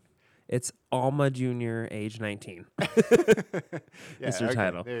Alma Jr., age 19. That's her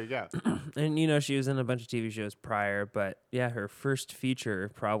title. There you go. And she was in a bunch of TV shows prior, but yeah, her first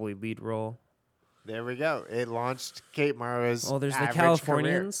feature, probably lead role. There we go. It launched Kate Mara's. Oh, there's the average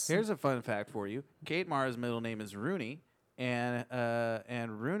Californians. Here's a fun fact for you: Kate Mara's middle name is Rooney, and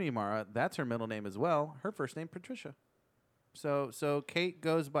Rooney Mara, that's her middle name as well. Her first name Patricia. So Kate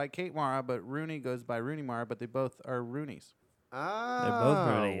goes by Kate Mara, but Rooney goes by Rooney Mara, but they both are Rooneys. Oh, They're both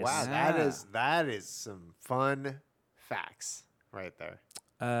Rooney's. wow, Yeah. that is some fun facts right there.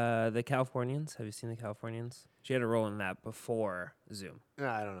 The Californians. Have you seen the Californians? She had a role in that before Zoom. No,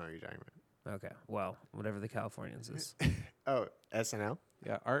 I don't know what you're talking Okay, well, whatever the Californians is. about. Oh, SNL.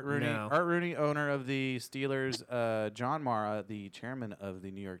 Yeah, Art Rooney. No. Art Rooney, owner of the Steelers. John Mara, the chairman of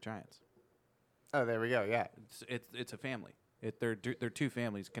the New York Giants. Oh, there we go. Yeah. It's a family. They're two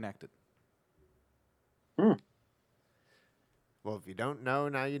families connected. Well, if you don't know,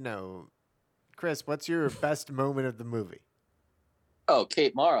 now you know. Chris, what's your best moment of the movie? Oh,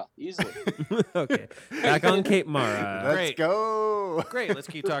 Kate Mara, easily. Okay, back on Kate Mara. Let's Great. go. Great. Let's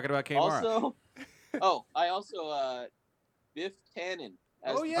keep talking about Kate Mara. I also Biff Tannen.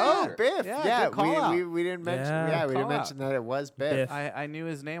 As Oh, the yeah. Oh, teacher. Biff. Yeah, Yeah, good call out. we didn't mention. Yeah, Yeah, we didn't call mention that it was Biff. Biff. I knew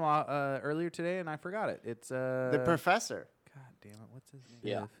his name earlier today, and I forgot it. It's The professor. God damn it! What's his name?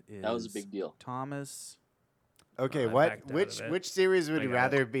 Yeah, Biff that was a is big deal. Thomas. Okay, I what? backed out Which of it. which series would I you got it.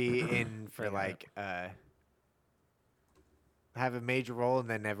 rather be in for I got like have a major role and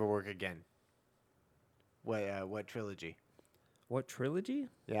then never work again? What trilogy? What trilogy?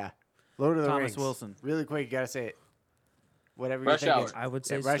 Yeah, Lord of the Thomas Rings. Wilson. Really quick, you gotta say it. Whatever Rush you're Hour. thinking. I would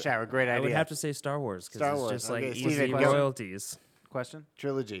say Rush Hour. Great idea. I would have to say Star Wars because Star it's Wars. just Okay, like Steven, easy go. royalties. Question.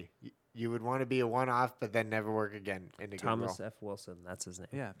 Trilogy. You would want to be a one-off, but then never work again in a good Thomas role. F. Wilson, that's his name.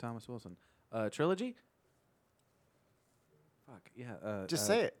 Yeah, Thomas Wilson. Trilogy. Fuck yeah. Just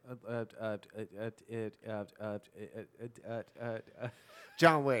say it. it.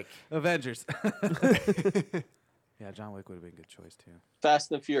 John Wick. Avengers. Yeah, John Wick would have been a good choice too.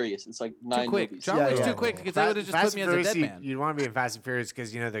 Fast and Furious. It's like 9 Too quick. movies. John Wick's too quick because they would have just put me as a dead man. You'd want to be in Fast and Furious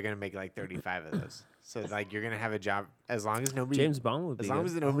because you know they're gonna make like 35 of those. So like you're gonna have a job as long as nobody. James Bond would be As long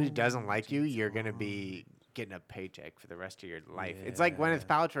good. as nobody doesn't like you, you're gonna be getting a paycheck for the rest of your life. It's like Gwyneth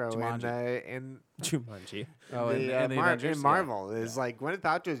Paltrow in Jumanji. Oh, in the in Avengers, yeah. Marvel. It's like Gwyneth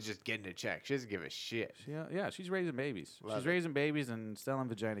Paltrow's just getting a check. She doesn't give a shit. Yeah, she's raising babies. Love She's it. raising babies and selling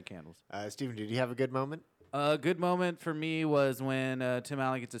vagina candles. Steven, did you have a good moment? A good moment for me was when Tim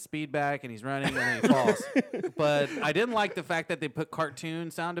Allen gets a speed back and he's running and then he falls. But I didn't like the fact that they put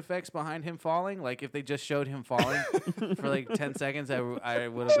cartoon sound effects behind him falling. Like if they just showed him falling for like 10 seconds, I would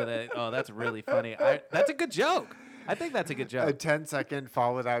have been like, oh, that's really funny. That's a good joke. I think that's a good A joke. 10-second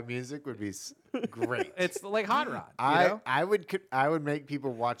fall without music would be great. It's like Hot Rod. You know? I would make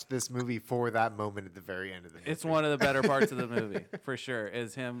people watch this movie for that moment at the very end of the movie. It's one of the better parts of the movie, for sure.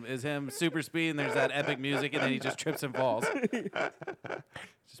 Is him super speed and there's that epic music and then he just trips and falls. It's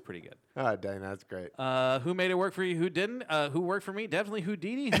just pretty good. Oh, dang, that's great. Who made it work for you? Who didn't? Who worked for me? Definitely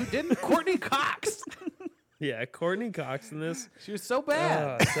Houdini. Who didn't? Courtney Cox. Yeah, Courtney Cox in this. She was so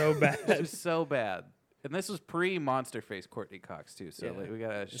bad. Oh, so She bad. was so bad. And this was pre-Monster Face Courtney Cox too. So Yeah. like, we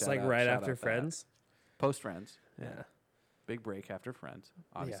gotta. It's like right after Friends. Post Friends. Yeah. Big break after Friends.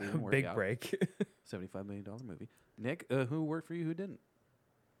 Obviously, Yeah, didn't work big out. break. $75 million movie. Nick, who worked for you? Who didn't?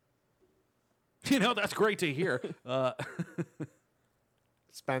 You know, that's great to hear.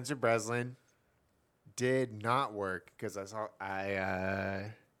 Spencer Breslin did not work because no.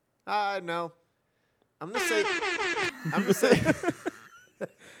 I'm gonna say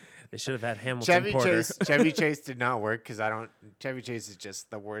They should have had Hamilton Chevy Porter. Chase. Chevy Chase did not work because Chevy Chase is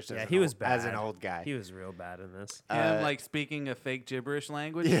just the worst. Yeah, as he an was old, bad as an old guy. He was real bad in this. Him like speaking a fake gibberish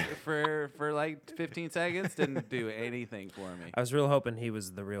language for like 15 seconds didn't do anything for me. I was real hoping he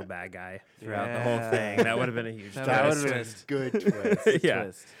was the real bad guy throughout the whole thing. That would have been a huge twist. That would have been a good twist. Yeah.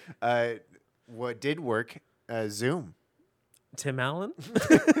 Twist. What did work? Zoom. Tim Allen?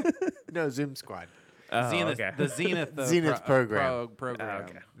 No, Zoom Squad. Oh, Zenith, okay. the Zenith, Zenith program. program.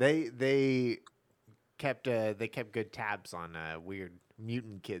 Okay. They kept good tabs on weird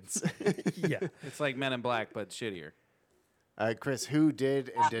mutant kids. Yeah. It's like Men in Black, but shittier. Chris, who did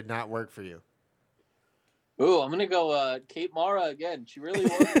and did not work for you? Ooh, I'm gonna go Kate Mara again. She really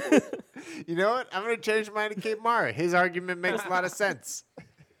worked. You know what? I'm gonna change mine to Kate Mara. His argument makes a lot of sense.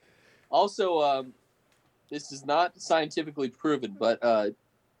 Also, this is not scientifically proven, but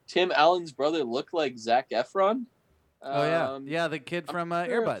Tim Allen's brother looked like Zac Efron. Oh yeah, yeah, the kid from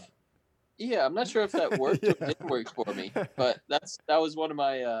Air Yeah, I'm not sure if that worked or didn't work for me, but that was one of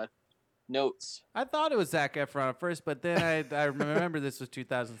my notes. I thought it was Zac Efron at first, but then I remember this was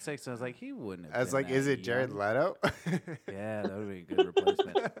 2006, and I was like, he wouldn't have. I was been like, that is it Jared young. Leto? Yeah, that would be a good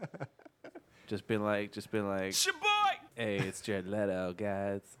replacement. Just been like, Shaboy! hey, it's Jared Leto,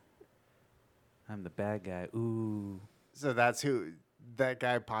 guys. I'm the bad guy. Ooh. So that's who that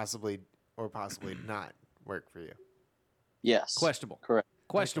guy possibly or possibly not worked for you. Yes. Questionable. Correct.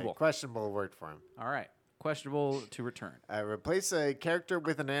 Questionable. Okay, questionable worked for him. All right. Questionable to return. Replace a character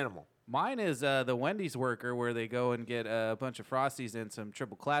with an animal. Mine is the Wendy's worker where they go and get a bunch of Frosties and some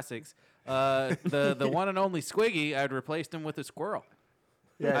triple classics. The one and only Squiggy, I'd replaced him with a squirrel.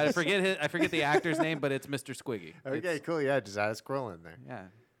 Yeah, I forget the actor's name, but it's Mr. Squiggy. Okay, cool. Yeah, just add a squirrel in there.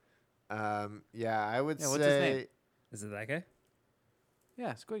 Yeah. Yeah, I would what's his name? say. Is it that guy?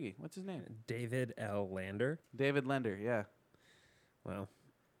 Yeah, Squiggy. What's his name? David L. Lander. David Lender. Yeah. Well,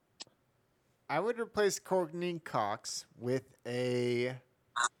 I would replace Courtney Cox with a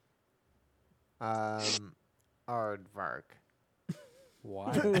aardvark.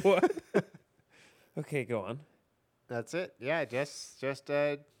 Why? What? Okay, go on. That's it. Yeah, just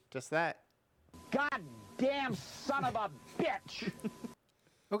that. Goddamn son of a bitch!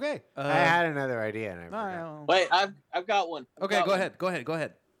 Okay. I had another idea and I forgot. No. Wait, I've got one. Okay, go ahead. Go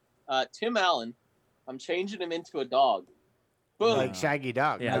ahead. Tim Allen. I'm changing him into a dog. Boom. Like Shaggy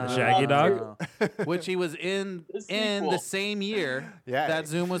Dog. Yeah, the Shaggy Dog. Which he was in The in sequel. the same year Yeah. that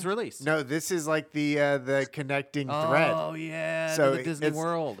Zoom was released. No, this is like the connecting thread. Oh yeah, So to the Disney it's-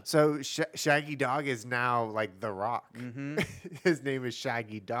 World. So Shaggy Dog is now like The Rock. Mm-hmm. His name is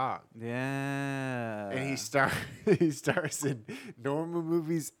Shaggy Dog. Yeah. And he stars in normal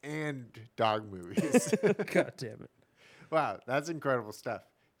movies and dog movies. God damn it. Wow, that's incredible stuff.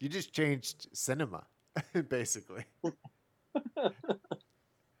 You just changed cinema, basically.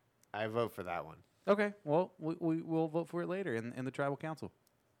 I vote for that one. Okay. Well, we'll vote for it later in the tribal council.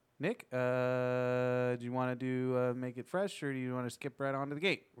 Nick, do you want to do make it fresh, or do you want to skip right on to the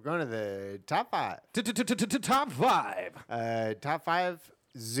gate? We're going to the top five. Top five. Top five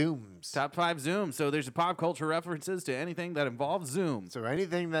Zooms. Top five Zoom. So there's pop culture references to anything that involves Zoom. So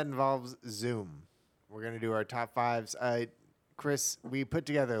anything that involves Zoom. We're going to do our top fives. Chris, we put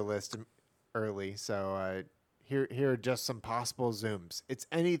together a list early, so here are just some possible Zooms. It's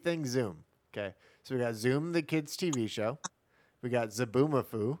anything Zoom. Okay, so we got Zoom, the kids' TV show. We got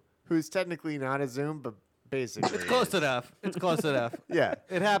Zaboomafoo, who's technically not a Zoom, but basically It's close enough. It's close enough. Yeah,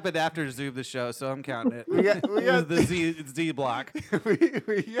 It happened after Zoom the show, so I'm counting it. we got It was the Z block.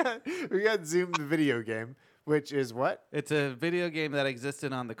 we got Zoom, the video game, which is what? It's a video game that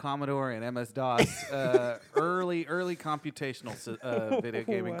existed on the Commodore and MS-DOS, early computational video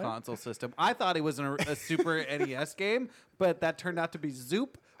gaming What? console system. I thought it was a Super NES game, but that turned out to be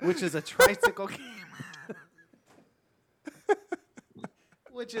Zoop, which is a tricycle game.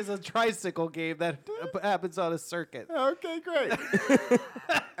 Which is a tricycle game that happens on a circuit. Okay, great.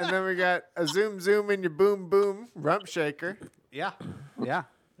 And then we got a Zoom in your boom boom rump shaker. Yeah.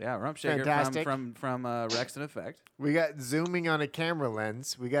 Rump Shaker Fantastic. from Rex and Effect. We got zooming on a camera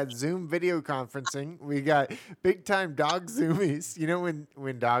lens. We got Zoom video conferencing. We got big time dog zoomies. You know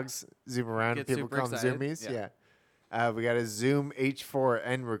when dogs zoom around, Get people super call them excited. zoomies. Yeah. We got a Zoom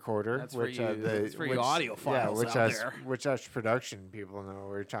H4n recorder. That's for which, you- that's for you audiophiles which out us, there. which us production people know what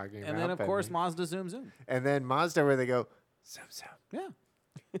we're talking about. And then, of course, Mazda Zoom. And then Mazda, where they go, Zoom zoom. Yeah.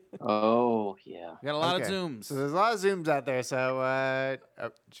 Oh yeah. We got a lot Okay. of zooms. So there's a lot of zooms out there. So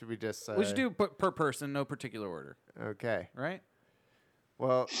should we just? We should do per person, no particular order, Okay. right?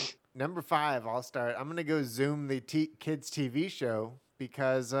 Well, number 5, I'll start. I'm gonna go Zoom the kids TV show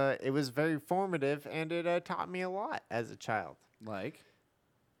because it was very formative and it taught me a lot as a child. Like,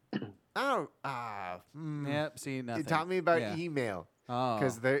 Yep. see, nothing. It taught me about Yeah. email. Oh.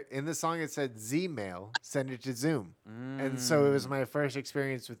 Because in the song it said Z-mail, send it to Zoom. And so it was my first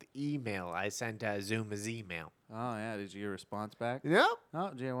experience with email. I sent Zoom a Z-mail. Oh, yeah. Did you get a response back? Yep.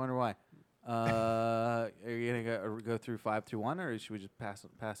 Oh, gee, I wonder why. Are you going to go through 5 through 1, or should we just pass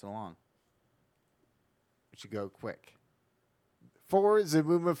it along? We should go quick. 4,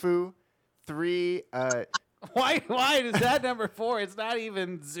 Zaboomafoo. 3, Why is that number 4? It's not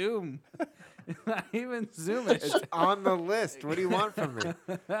even Zoom. It's not even Zoomish. it's on the list. What do you want from me?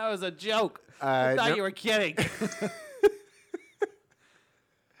 That was a joke. I thought no- you were kidding.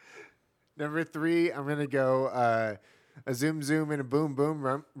 Number 3, I'm gonna go a zoom zoom and a boom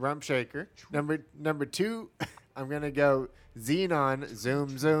boom rump shaker. Number 2, I'm gonna go Xenon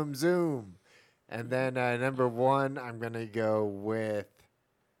zoom zoom zoom, and then number 1, I'm gonna go with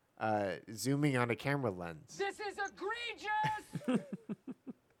zooming on a camera lens. This is egregious!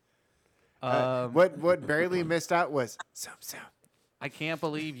 What barely missed out was zoom zoom. I can't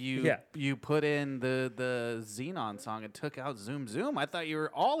believe you put in the Xenon song and took out Zoom Zoom. I thought you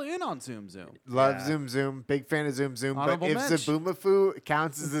were all in on Zoom Zoom. Love Zoom Zoom. Big fan of Zoom Zoom. Honorable but if mensch. Zaboomafoo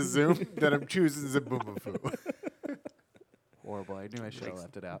counts as a zoom, then I'm choosing Zaboomafoo. Horrible. I knew I should have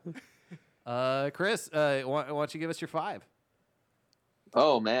left it out. Chris, why don't you give us your 5?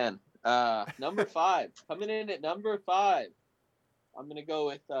 Oh man. Number 5. Coming in at number 5. I'm gonna go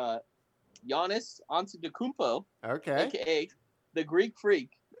with Giannis Antetokounmpo, Okay. aka the Greek Freak.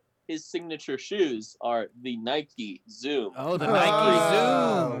 His signature shoes are the Nike Zoom. Oh, the Oh, Nike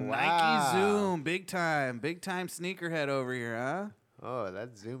Zoom. wow. Nike Zoom. Big time sneakerhead over here, huh? Oh,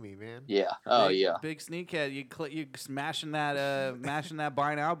 that's zoomy, man. Yeah. Oh Big- yeah. Big sneakhead. You smashing that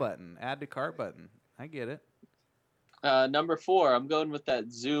buy now button, add to cart button. I get it. Number 4. I'm going with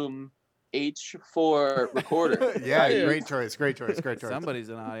that Zoom H4 recorder. Yeah, great choice. Great choice. Great choice. Somebody's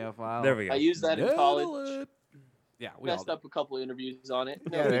an audiophile. There we go. I used that in Nailed college. it. Yeah, we all Messed did. up a couple interviews on it.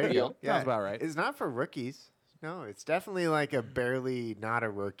 No Yeah, there big you deal. go. Yeah, Sounds about right. It's not for rookies. No, it's definitely like a barely not a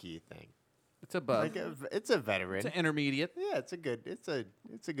rookie thing. It's above. It's a veteran. It's an intermediate. Yeah, it's a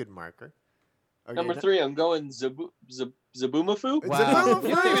good marker. Okay, Number 3. I'm going Zaboomafoo. Wow.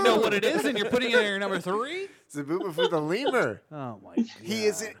 You don't even know what it is, and you're putting it in your number 3. Zaboomafoo the lemur. Oh my god.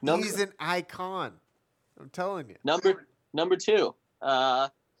 He's an icon. I'm telling you. Number 2.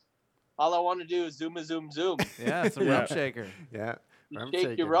 All I want to do is zoom. Yeah, it's a rump shaker. Yeah. You I'm shake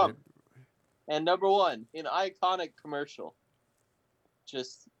shaking, your rump. dude. And number 1, an iconic commercial.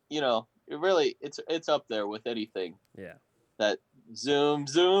 Just it's up there with anything. Yeah. That zoom.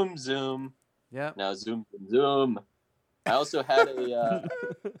 Yeah. Now zoom. I also had a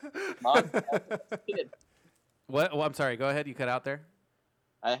Mazda as a kid. What? Oh, I'm sorry. Go ahead. You cut out there.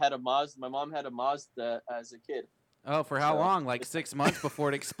 I had a Mazda. My mom had a Mazda as a kid. Oh, for how So- long? Like 6 months before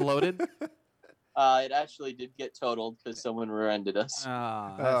it exploded? It actually did get totaled because someone rear-ended us.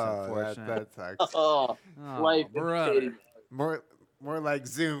 Oh, that's Oh, unfortunate. that sucks. Oh, Oh, life brother. imitating. More like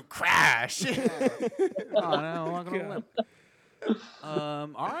Zoom crash. Oh, no, I'm not gonna limp.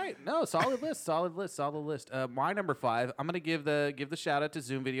 All right, no, solid list. My number 5, I'm gonna give the shout out to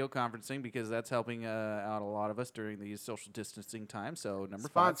Zoom video conferencing because that's helping out a lot of us during these social distancing times. So number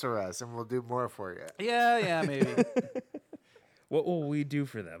 5. Sponsor us, and we'll do more for you. Yeah, maybe. What will we do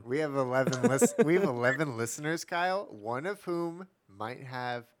for them? We have 11 we have 11 listeners, Kyle, one of whom might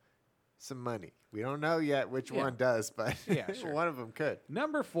have some money. We don't know yet which Yeah. one does, but Yeah, sure. one of them could.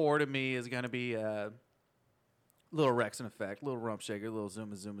 Number 4 to me is gonna be little Rexon effect, little rump shaker, little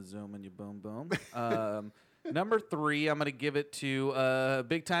zoom, and you boom, boom. Number 3, I'm gonna give it to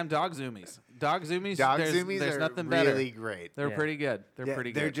big time dog zoomies. Dog zoomies. There's are nothing really better. great. They're Yeah. pretty good. They're Yeah,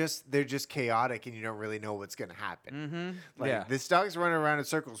 pretty they're good. they're just chaotic, and you don't really know what's gonna happen. Mm-hmm. Yeah. This dog's running around in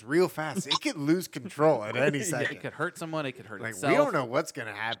circles real fast. It could lose control at any second. It could hurt someone. It could hurt Like itself. we don't know what's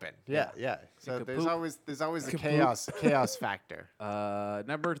gonna happen. Yeah. Yeah. So could there's poop. always a Could chaos factor.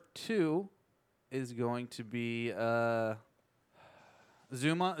 Number 2 is going to be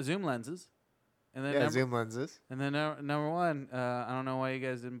zoom lenses, and then Yeah, number, zoom lenses. and then number 1. I don't know why you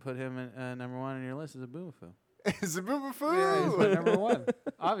guys didn't put him in number 1 on your list. Is a boomafoo. Zaboomafoo. Yeah, he's my number 1.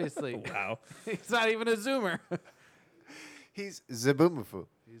 Obviously, Wow. he's not even a zoomer. He's Zaboomafoo.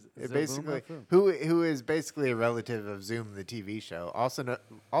 He's Basically, Zaboomafoo. who is basically a relative of Zoom, the TV show.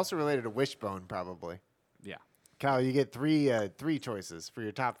 Also related to Wishbone, probably. Yeah. Kyle, you get three choices for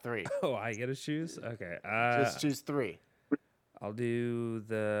your top three. Oh, I get to choose? Okay. Just choose three. I'll do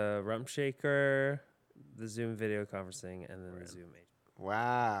the Rump Shaker, the Zoom video conferencing, and then the Zoom agent.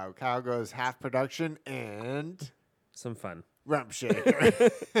 Wow. Kyle goes half production and some fun. Rump Shaker.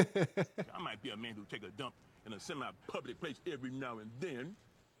 I might be a man who take a dump in a semi-public place every now and then.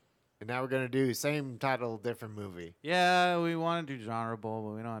 And now we're going to do same title, different movie. Yeah, we want to do genre bowl,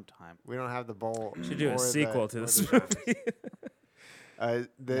 but we don't have time. We don't have the bowl. Should do a sequel to this movie.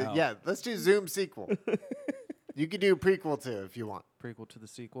 No. Yeah, let's do Zoom sequel. You could do a prequel too if you want. Prequel to the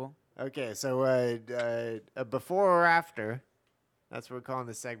sequel. Okay, so before or after, that's what we're calling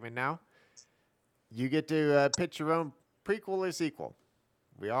this segment now. You get to pitch your own prequel or sequel.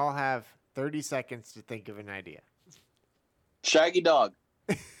 We all have 30 seconds to think of an idea. Shaggy Dog.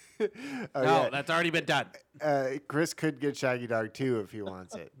 No, that's already been done. Chris could get Shaggy Dog 2 if he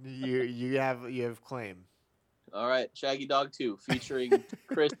wants it. You have claim. All right, Shaggy Dog 2, featuring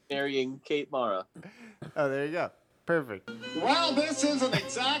Chris marrying Kate Mara. Oh, there you go. Perfect. Well, this isn't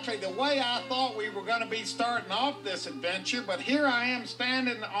exactly the way I thought we were going to be starting off this adventure, but here I am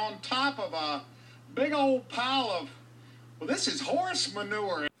standing on top of a big old pile of, well, this is horse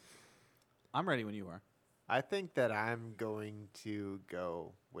manure. I'm ready when you are. I think that I'm going to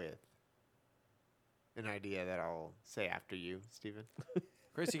go with an idea that I'll say after you, Steven.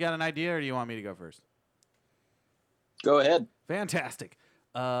 Chris, you got an idea, or do you want me to go first? Go ahead. Fantastic.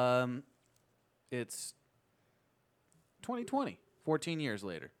 It's 2020, 14 years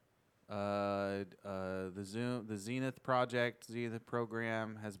later. The Zenith project, Zenith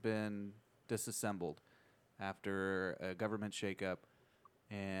program has been disassembled after a government shakeup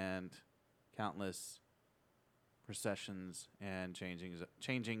and countless recessions and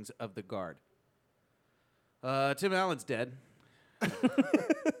changings of the guard. Tim Allen's dead.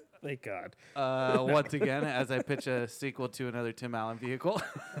 Thank God. Once again, as I pitch a sequel to another Tim Allen vehicle.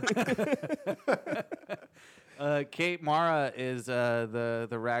 Kate Mara is the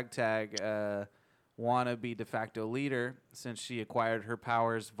ragtag wannabe de facto leader since she acquired her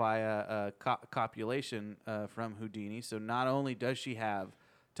powers via copulation from Houdini. So not only does she have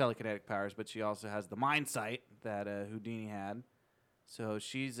telekinetic powers, but she also has the mind sight that Houdini had. So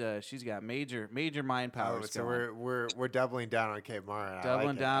she's got major mind powers. So we're doubling down on Kate Mara.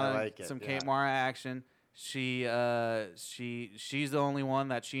 Doubling down on some yeah. Kate Mara action. She's the only one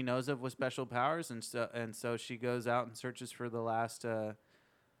that she knows of with special powers, and so she goes out and searches for the last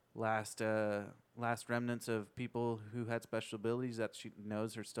remnants of people who had special abilities that she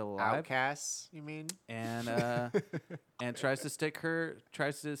knows are still alive. Outcasts, you mean? And and tries to stick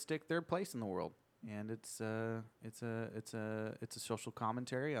their place in the world. And it's a social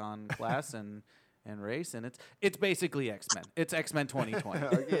commentary on class and race, and it's basically X-Men. It's X-Men 2020.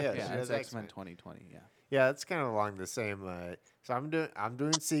 Yeah, it's X-Men 2020. Yeah. Yeah, it's kind of along the same. So I'm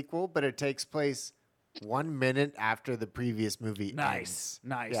doing sequel, but it takes place 1 minute after the previous movie ends.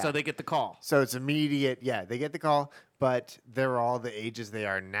 Nice. Yeah. So they get the call. So it's immediate. Yeah, they get the call, but they're all the ages they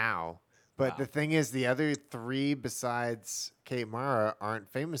are now. But the thing is, the other three besides Kate Mara aren't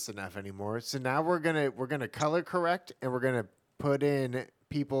famous enough anymore. So now we're gonna color correct, and we're gonna put in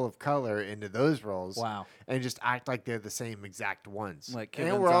people of color into those roles. Wow. And just act like they're the same exact ones. Like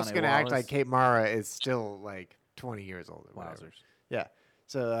and we're also gonna act like Kate Mara is still like 20 years old. Or whatever. Wowzers. Yeah.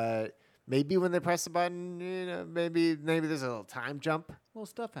 So maybe when they press the button, maybe there's a little time jump. Well,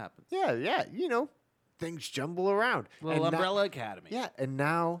 stuff happens. Yeah. Things jumble around. Little And Umbrella Academy. Yeah, and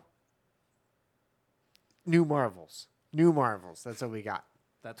now. New Marvels. That's what we got.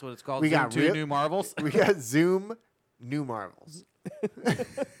 That's what it's called. We Zoom got 2 New Marvels. We got Zoom New Marvels.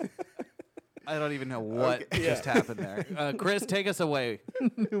 I don't even know what just happened there. Chris, take us away.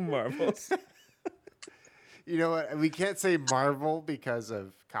 New Marvels. You know what? We can't say Marvel because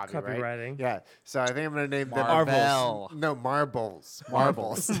of Copywriting. Yeah. So I think I'm going to name them Marvel. No, Marbles.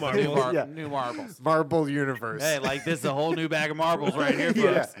 Marbles. New Marbles. Marble Universe. Hey, like this is a whole new bag of marbles right here,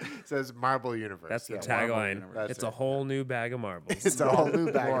 folks. Yeah. It says Marble Universe. That's the Yeah, tagline. That's It's it. a whole new bag of marbles. It's a whole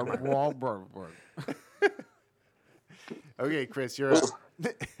new bag of marbles. Wahlberg. Okay, Chris, you're up.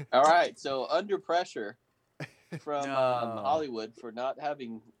 All right, so Under Pressure from Hollywood for not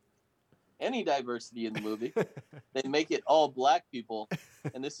having any diversity in the movie. They make it all black people,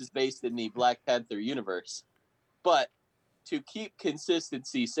 and this is based in the Black Panther universe. But to keep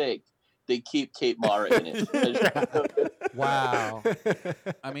consistency's sake, they keep Kate Mara in it. Wow.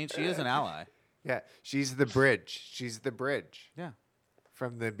 I mean, she is an ally. Yeah, she's the bridge. Yeah.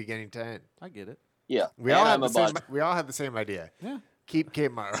 From the beginning to end. I get it. Yeah. We all had the same idea. Yeah. Keep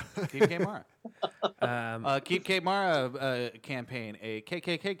Kate Mara. Keep Kate Mara. Keep Kate Mara campaign, a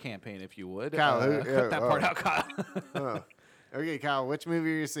KKK campaign, if you would. Kyle, cut that part out, Kyle. Okay, Kyle, which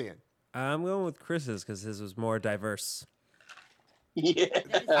movie are you seeing? I'm going with Chris's because his was more diverse. Yeah.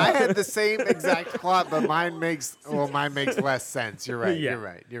 I had the same exact plot, but mine makes less sense. You're right. Yeah.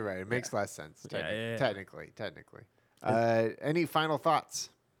 You're right. It makes less sense. Yeah. Technically. Any final thoughts?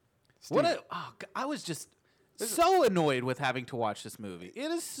 Steve? I was just so annoyed with having to watch this movie.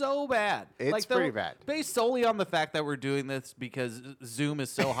 It is so bad. It's pretty bad. Based solely on the fact that we're doing this because Zoom is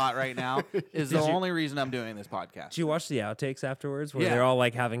so hot right now is the only reason I'm doing this podcast. Did you watch the outtakes afterwards where Yeah. they're all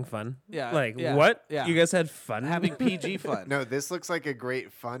like having fun? Yeah, Like, yeah, what? yeah. You guys had fun? Having PG fun. No, this looks like a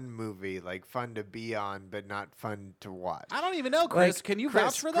great fun movie, like fun to be on, but not fun to watch. I don't even know, Chris. Like, Can you Chris,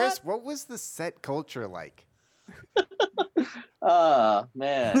 vouch for that? Chris, what was the set culture like?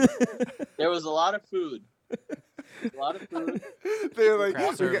 Man. There was a lot of food. They're like,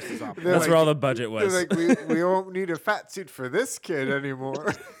 Craft services on. That's where all the budget was. They're like, we won't need a fat suit for this kid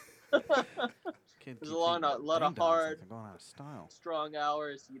anymore. There's a lot of hard, going out of style. strong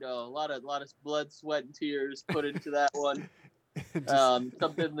hours. You know, a lot of blood, sweat, and tears put into that one.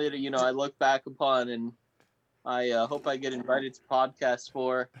 Something that I look back upon, and I hope I get invited to podcasts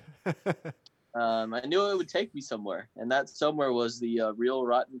for. I knew it would take me somewhere, and that somewhere was the Real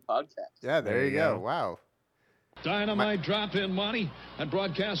Rotten podcast. Yeah, there you go. Wow. Dynamite drop-in money at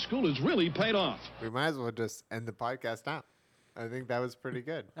broadcast school has really paid off. We might as well just end the podcast now. I think that was pretty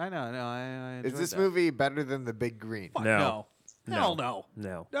good. I know. I Is this that. movie better than The Big Green? Fuck No. Hell no.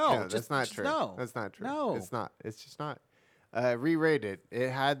 No. No, that's not true. No. That's not true. No. It's not. It's just not. Re-rated. It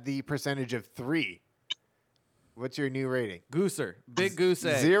had the percentage of 3. What's your new rating? Gooser. Big goose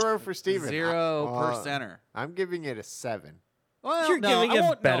egg. 0 for Steven. 0%er. I'm giving it a 7. Well, You're giving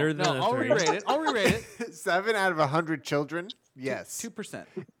it better than a I'll 3. re-rate it. I'll re-rate it. 7 out of 100 children? Yes. 2%.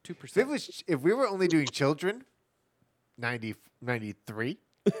 2%. If we were only doing children, 93.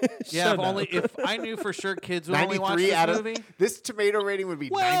 Yeah, if I knew for sure kids would only watch this movie. This tomato rating would be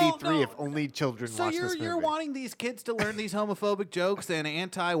 93 if only children watched this movie. So you're wanting these kids to learn these homophobic jokes and I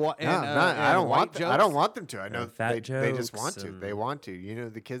don't want jokes? I don't want them to. I know fat they just jokes want to. They want to. You know,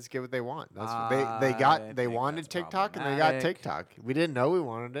 the kids get what they want. That's what I they wanted think TikTok that's and they got problematic. TikTok. We didn't know we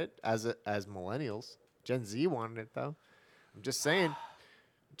wanted it as millennials. Gen Z wanted it though. I'm just saying.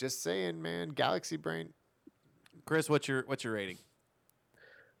 Just saying, man. Galaxy brain. Chris, what's your rating?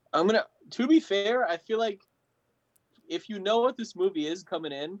 To be fair, I feel like if you know what this movie is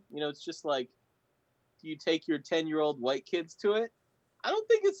coming in, it's just like, do you take your 10-year-old white kids to it? I don't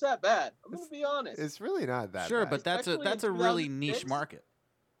think it's that bad. I'm going to be honest. It's really not that Sure, bad. but that's Especially a in really 2006. niche market.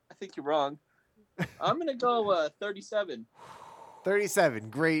 I think you're wrong. I'm going to go 37. 37.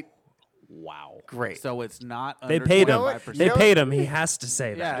 Great. Wow. Great. So it's not They under paid him. 25%. They paid him. He has to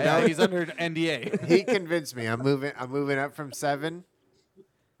say that. Yeah, he's under NDA. He convinced me. I'm moving up from 7.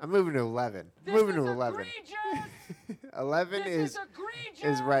 I'm moving to 11. This moving is to 11. egregious! 11 This is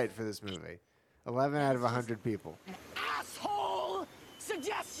egregious! right for this movie. 11 out of 100 people. Asshole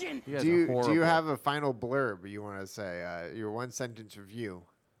suggestion. You guys Do are you horrible. have a final blurb you want to say? Your one sentence review.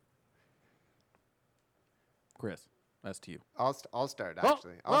 Chris, that's to you. I'll start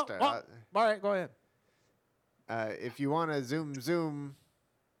actually. I'll start. All right, go ahead. If you want to zoom,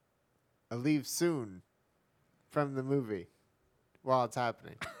 leave soon from the movie while it's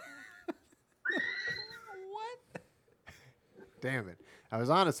happening. What? Damn it! I was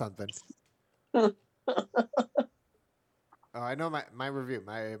onto something. Oh, I know my review,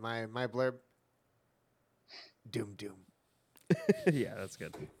 my blurb. Doom. Yeah, that's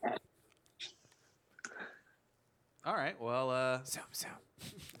good. All right. Well, Zoom.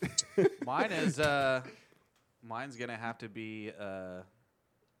 mine's gonna have to be.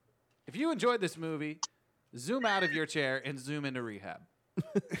 If you enjoyed this movie, zoom out of your chair and zoom into rehab.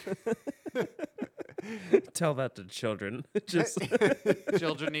 Tell that to children. Just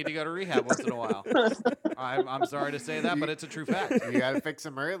Children need to go to rehab once in a while. I'm sorry to say that, but it's a true fact. You gotta fix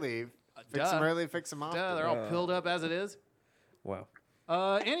them early. Fix them early, fix them often. They're all pilled up as it is. wow.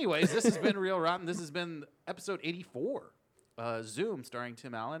 Anyways, this has been Real Rotten. This has been episode 84. Zoom, starring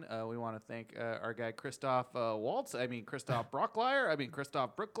Tim Allen. We want to thank our guy Christoph Waltz. Christoph Brocklier.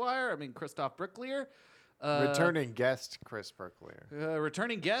 Christoph Brooklier. Christoph Bricklier. Returning guest Chris Berklier.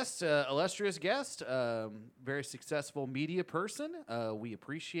 Returning guest, illustrious guest, very successful media person. We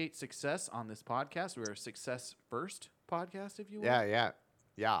appreciate success on this podcast. We're a success first podcast, if you will. Yeah.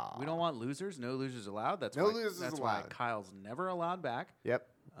 We don't want losers. No losers allowed. That's No why, losers that's why allowed. Kyle's never allowed back. Yep.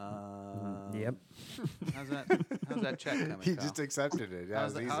 Yep. How's that check coming, He Kyle? just accepted it. Yeah,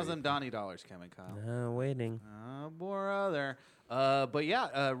 How's it was how's easy. them Donnie dollars coming, Kyle? Waiting. Oh, brother. But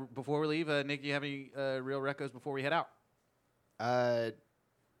yeah, before we leave, Nick, you have any real recos before we head out?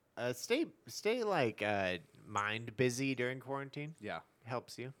 Stay like mind busy during quarantine. Yeah,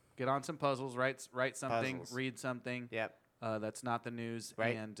 helps you. Get on some puzzles, write something, Puzzles. read something. Yep. That's not the news.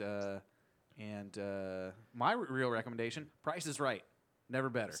 Right. And my real recommendation: Price is Right. Never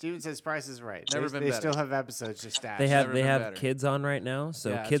better. Steven says Price is Right. Never they been better. still have episodes to stash. They Never been have better. kids on right now, so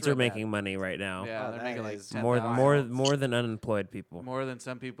Yeah, it's kids are real bad. making money right now. Yeah, they're making like more than unemployed people. More than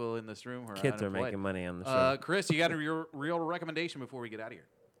some people in this room who are Kids are unemployed. making money on the show. Chris, you got a real recommendation before we get out of here?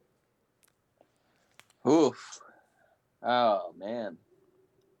 Oof. Oh man.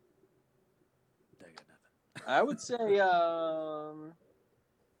 I would say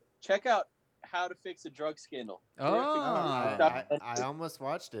check out How to Fix a Drug Scandal. I almost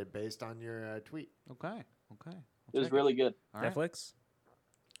watched it based on your tweet. Okay. It was really good. All right. Netflix?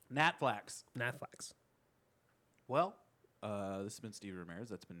 Natflax. Well, this has been Steve Ramirez.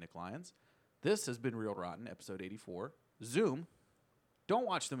 That's been Nick Lyons. This has been Real Rotten, episode 84. Zoom. Don't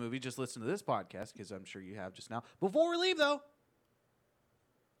watch the movie. Just listen to this podcast, because I'm sure you have just now. Before we leave, though,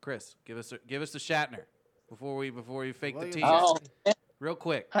 Chris, give us the Shatner before we fake the tease. Oh, real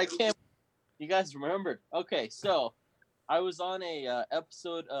quick. I can't. You guys remembered? Okay, so I was on a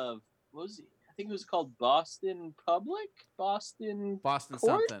episode of what was it? I think it was called Boston Public, Boston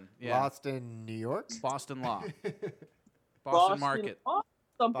Court? something. Yeah. Boston, New York. Boston Law. Boston Market. Law?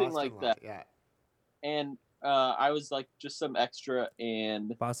 Something Boston like Law, that. Yeah. And I was like just some extra,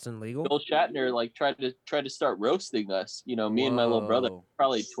 and Boston Legal. Bill Shatner like tried to start roasting us. You know, me and my little brother,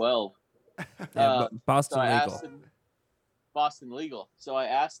 probably 12. Yeah, Boston so I Legal. asked him, Boston Legal. So I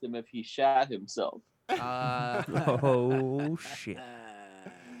asked him if he shat himself. Oh shit!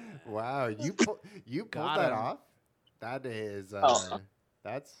 Wow, you pulled that off. That is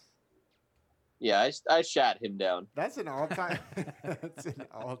that's. Yeah, I shat him down. That's an all-time. That's an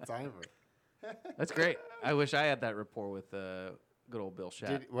all-timer. That's great. I wish I had that rapport with good old Bill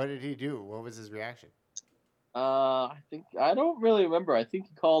Shat. What did he do? What was his reaction? I don't really remember. I think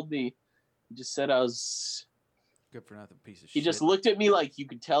he called me. He just said I was good for nothing piece of shit. He just looked at me like you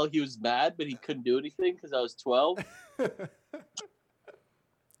could tell he was mad, but he couldn't do anything because I was 12. Did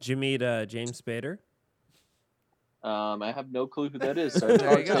you meet James Spader? I have no clue who that is. So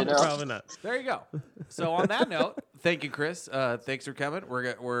There you go. Probably not. There you go. So on that note, thank you, Chris. Thanks for coming.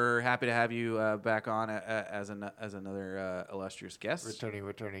 We're happy to have you back on as another illustrious guest.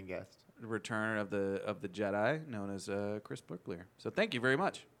 Returning guest. Return of the Jedi, known as Chris Brooklier. So thank you very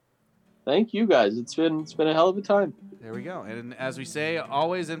much. Thank you guys. It's been a hell of a time. There we go. And as we say,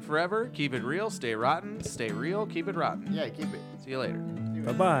 always and forever, keep it real, stay rotten, stay real, keep it rotten. Yeah, keep it. See you later.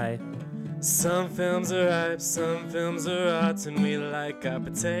 Bye bye. Some films are ripe, some films are rotten. We like our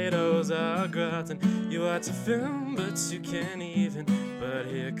potatoes, our gratin. You watch a film, but you can't even. But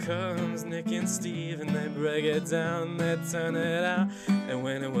here comes Nick and Steve, and they break it down, they turn it out. And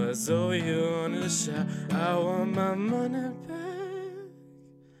when it was over, you wanted to shout, I want my money back.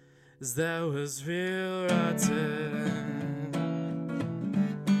 'Cause that was real rotten.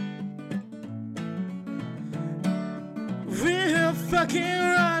 Real fucking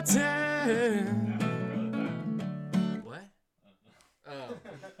rotten.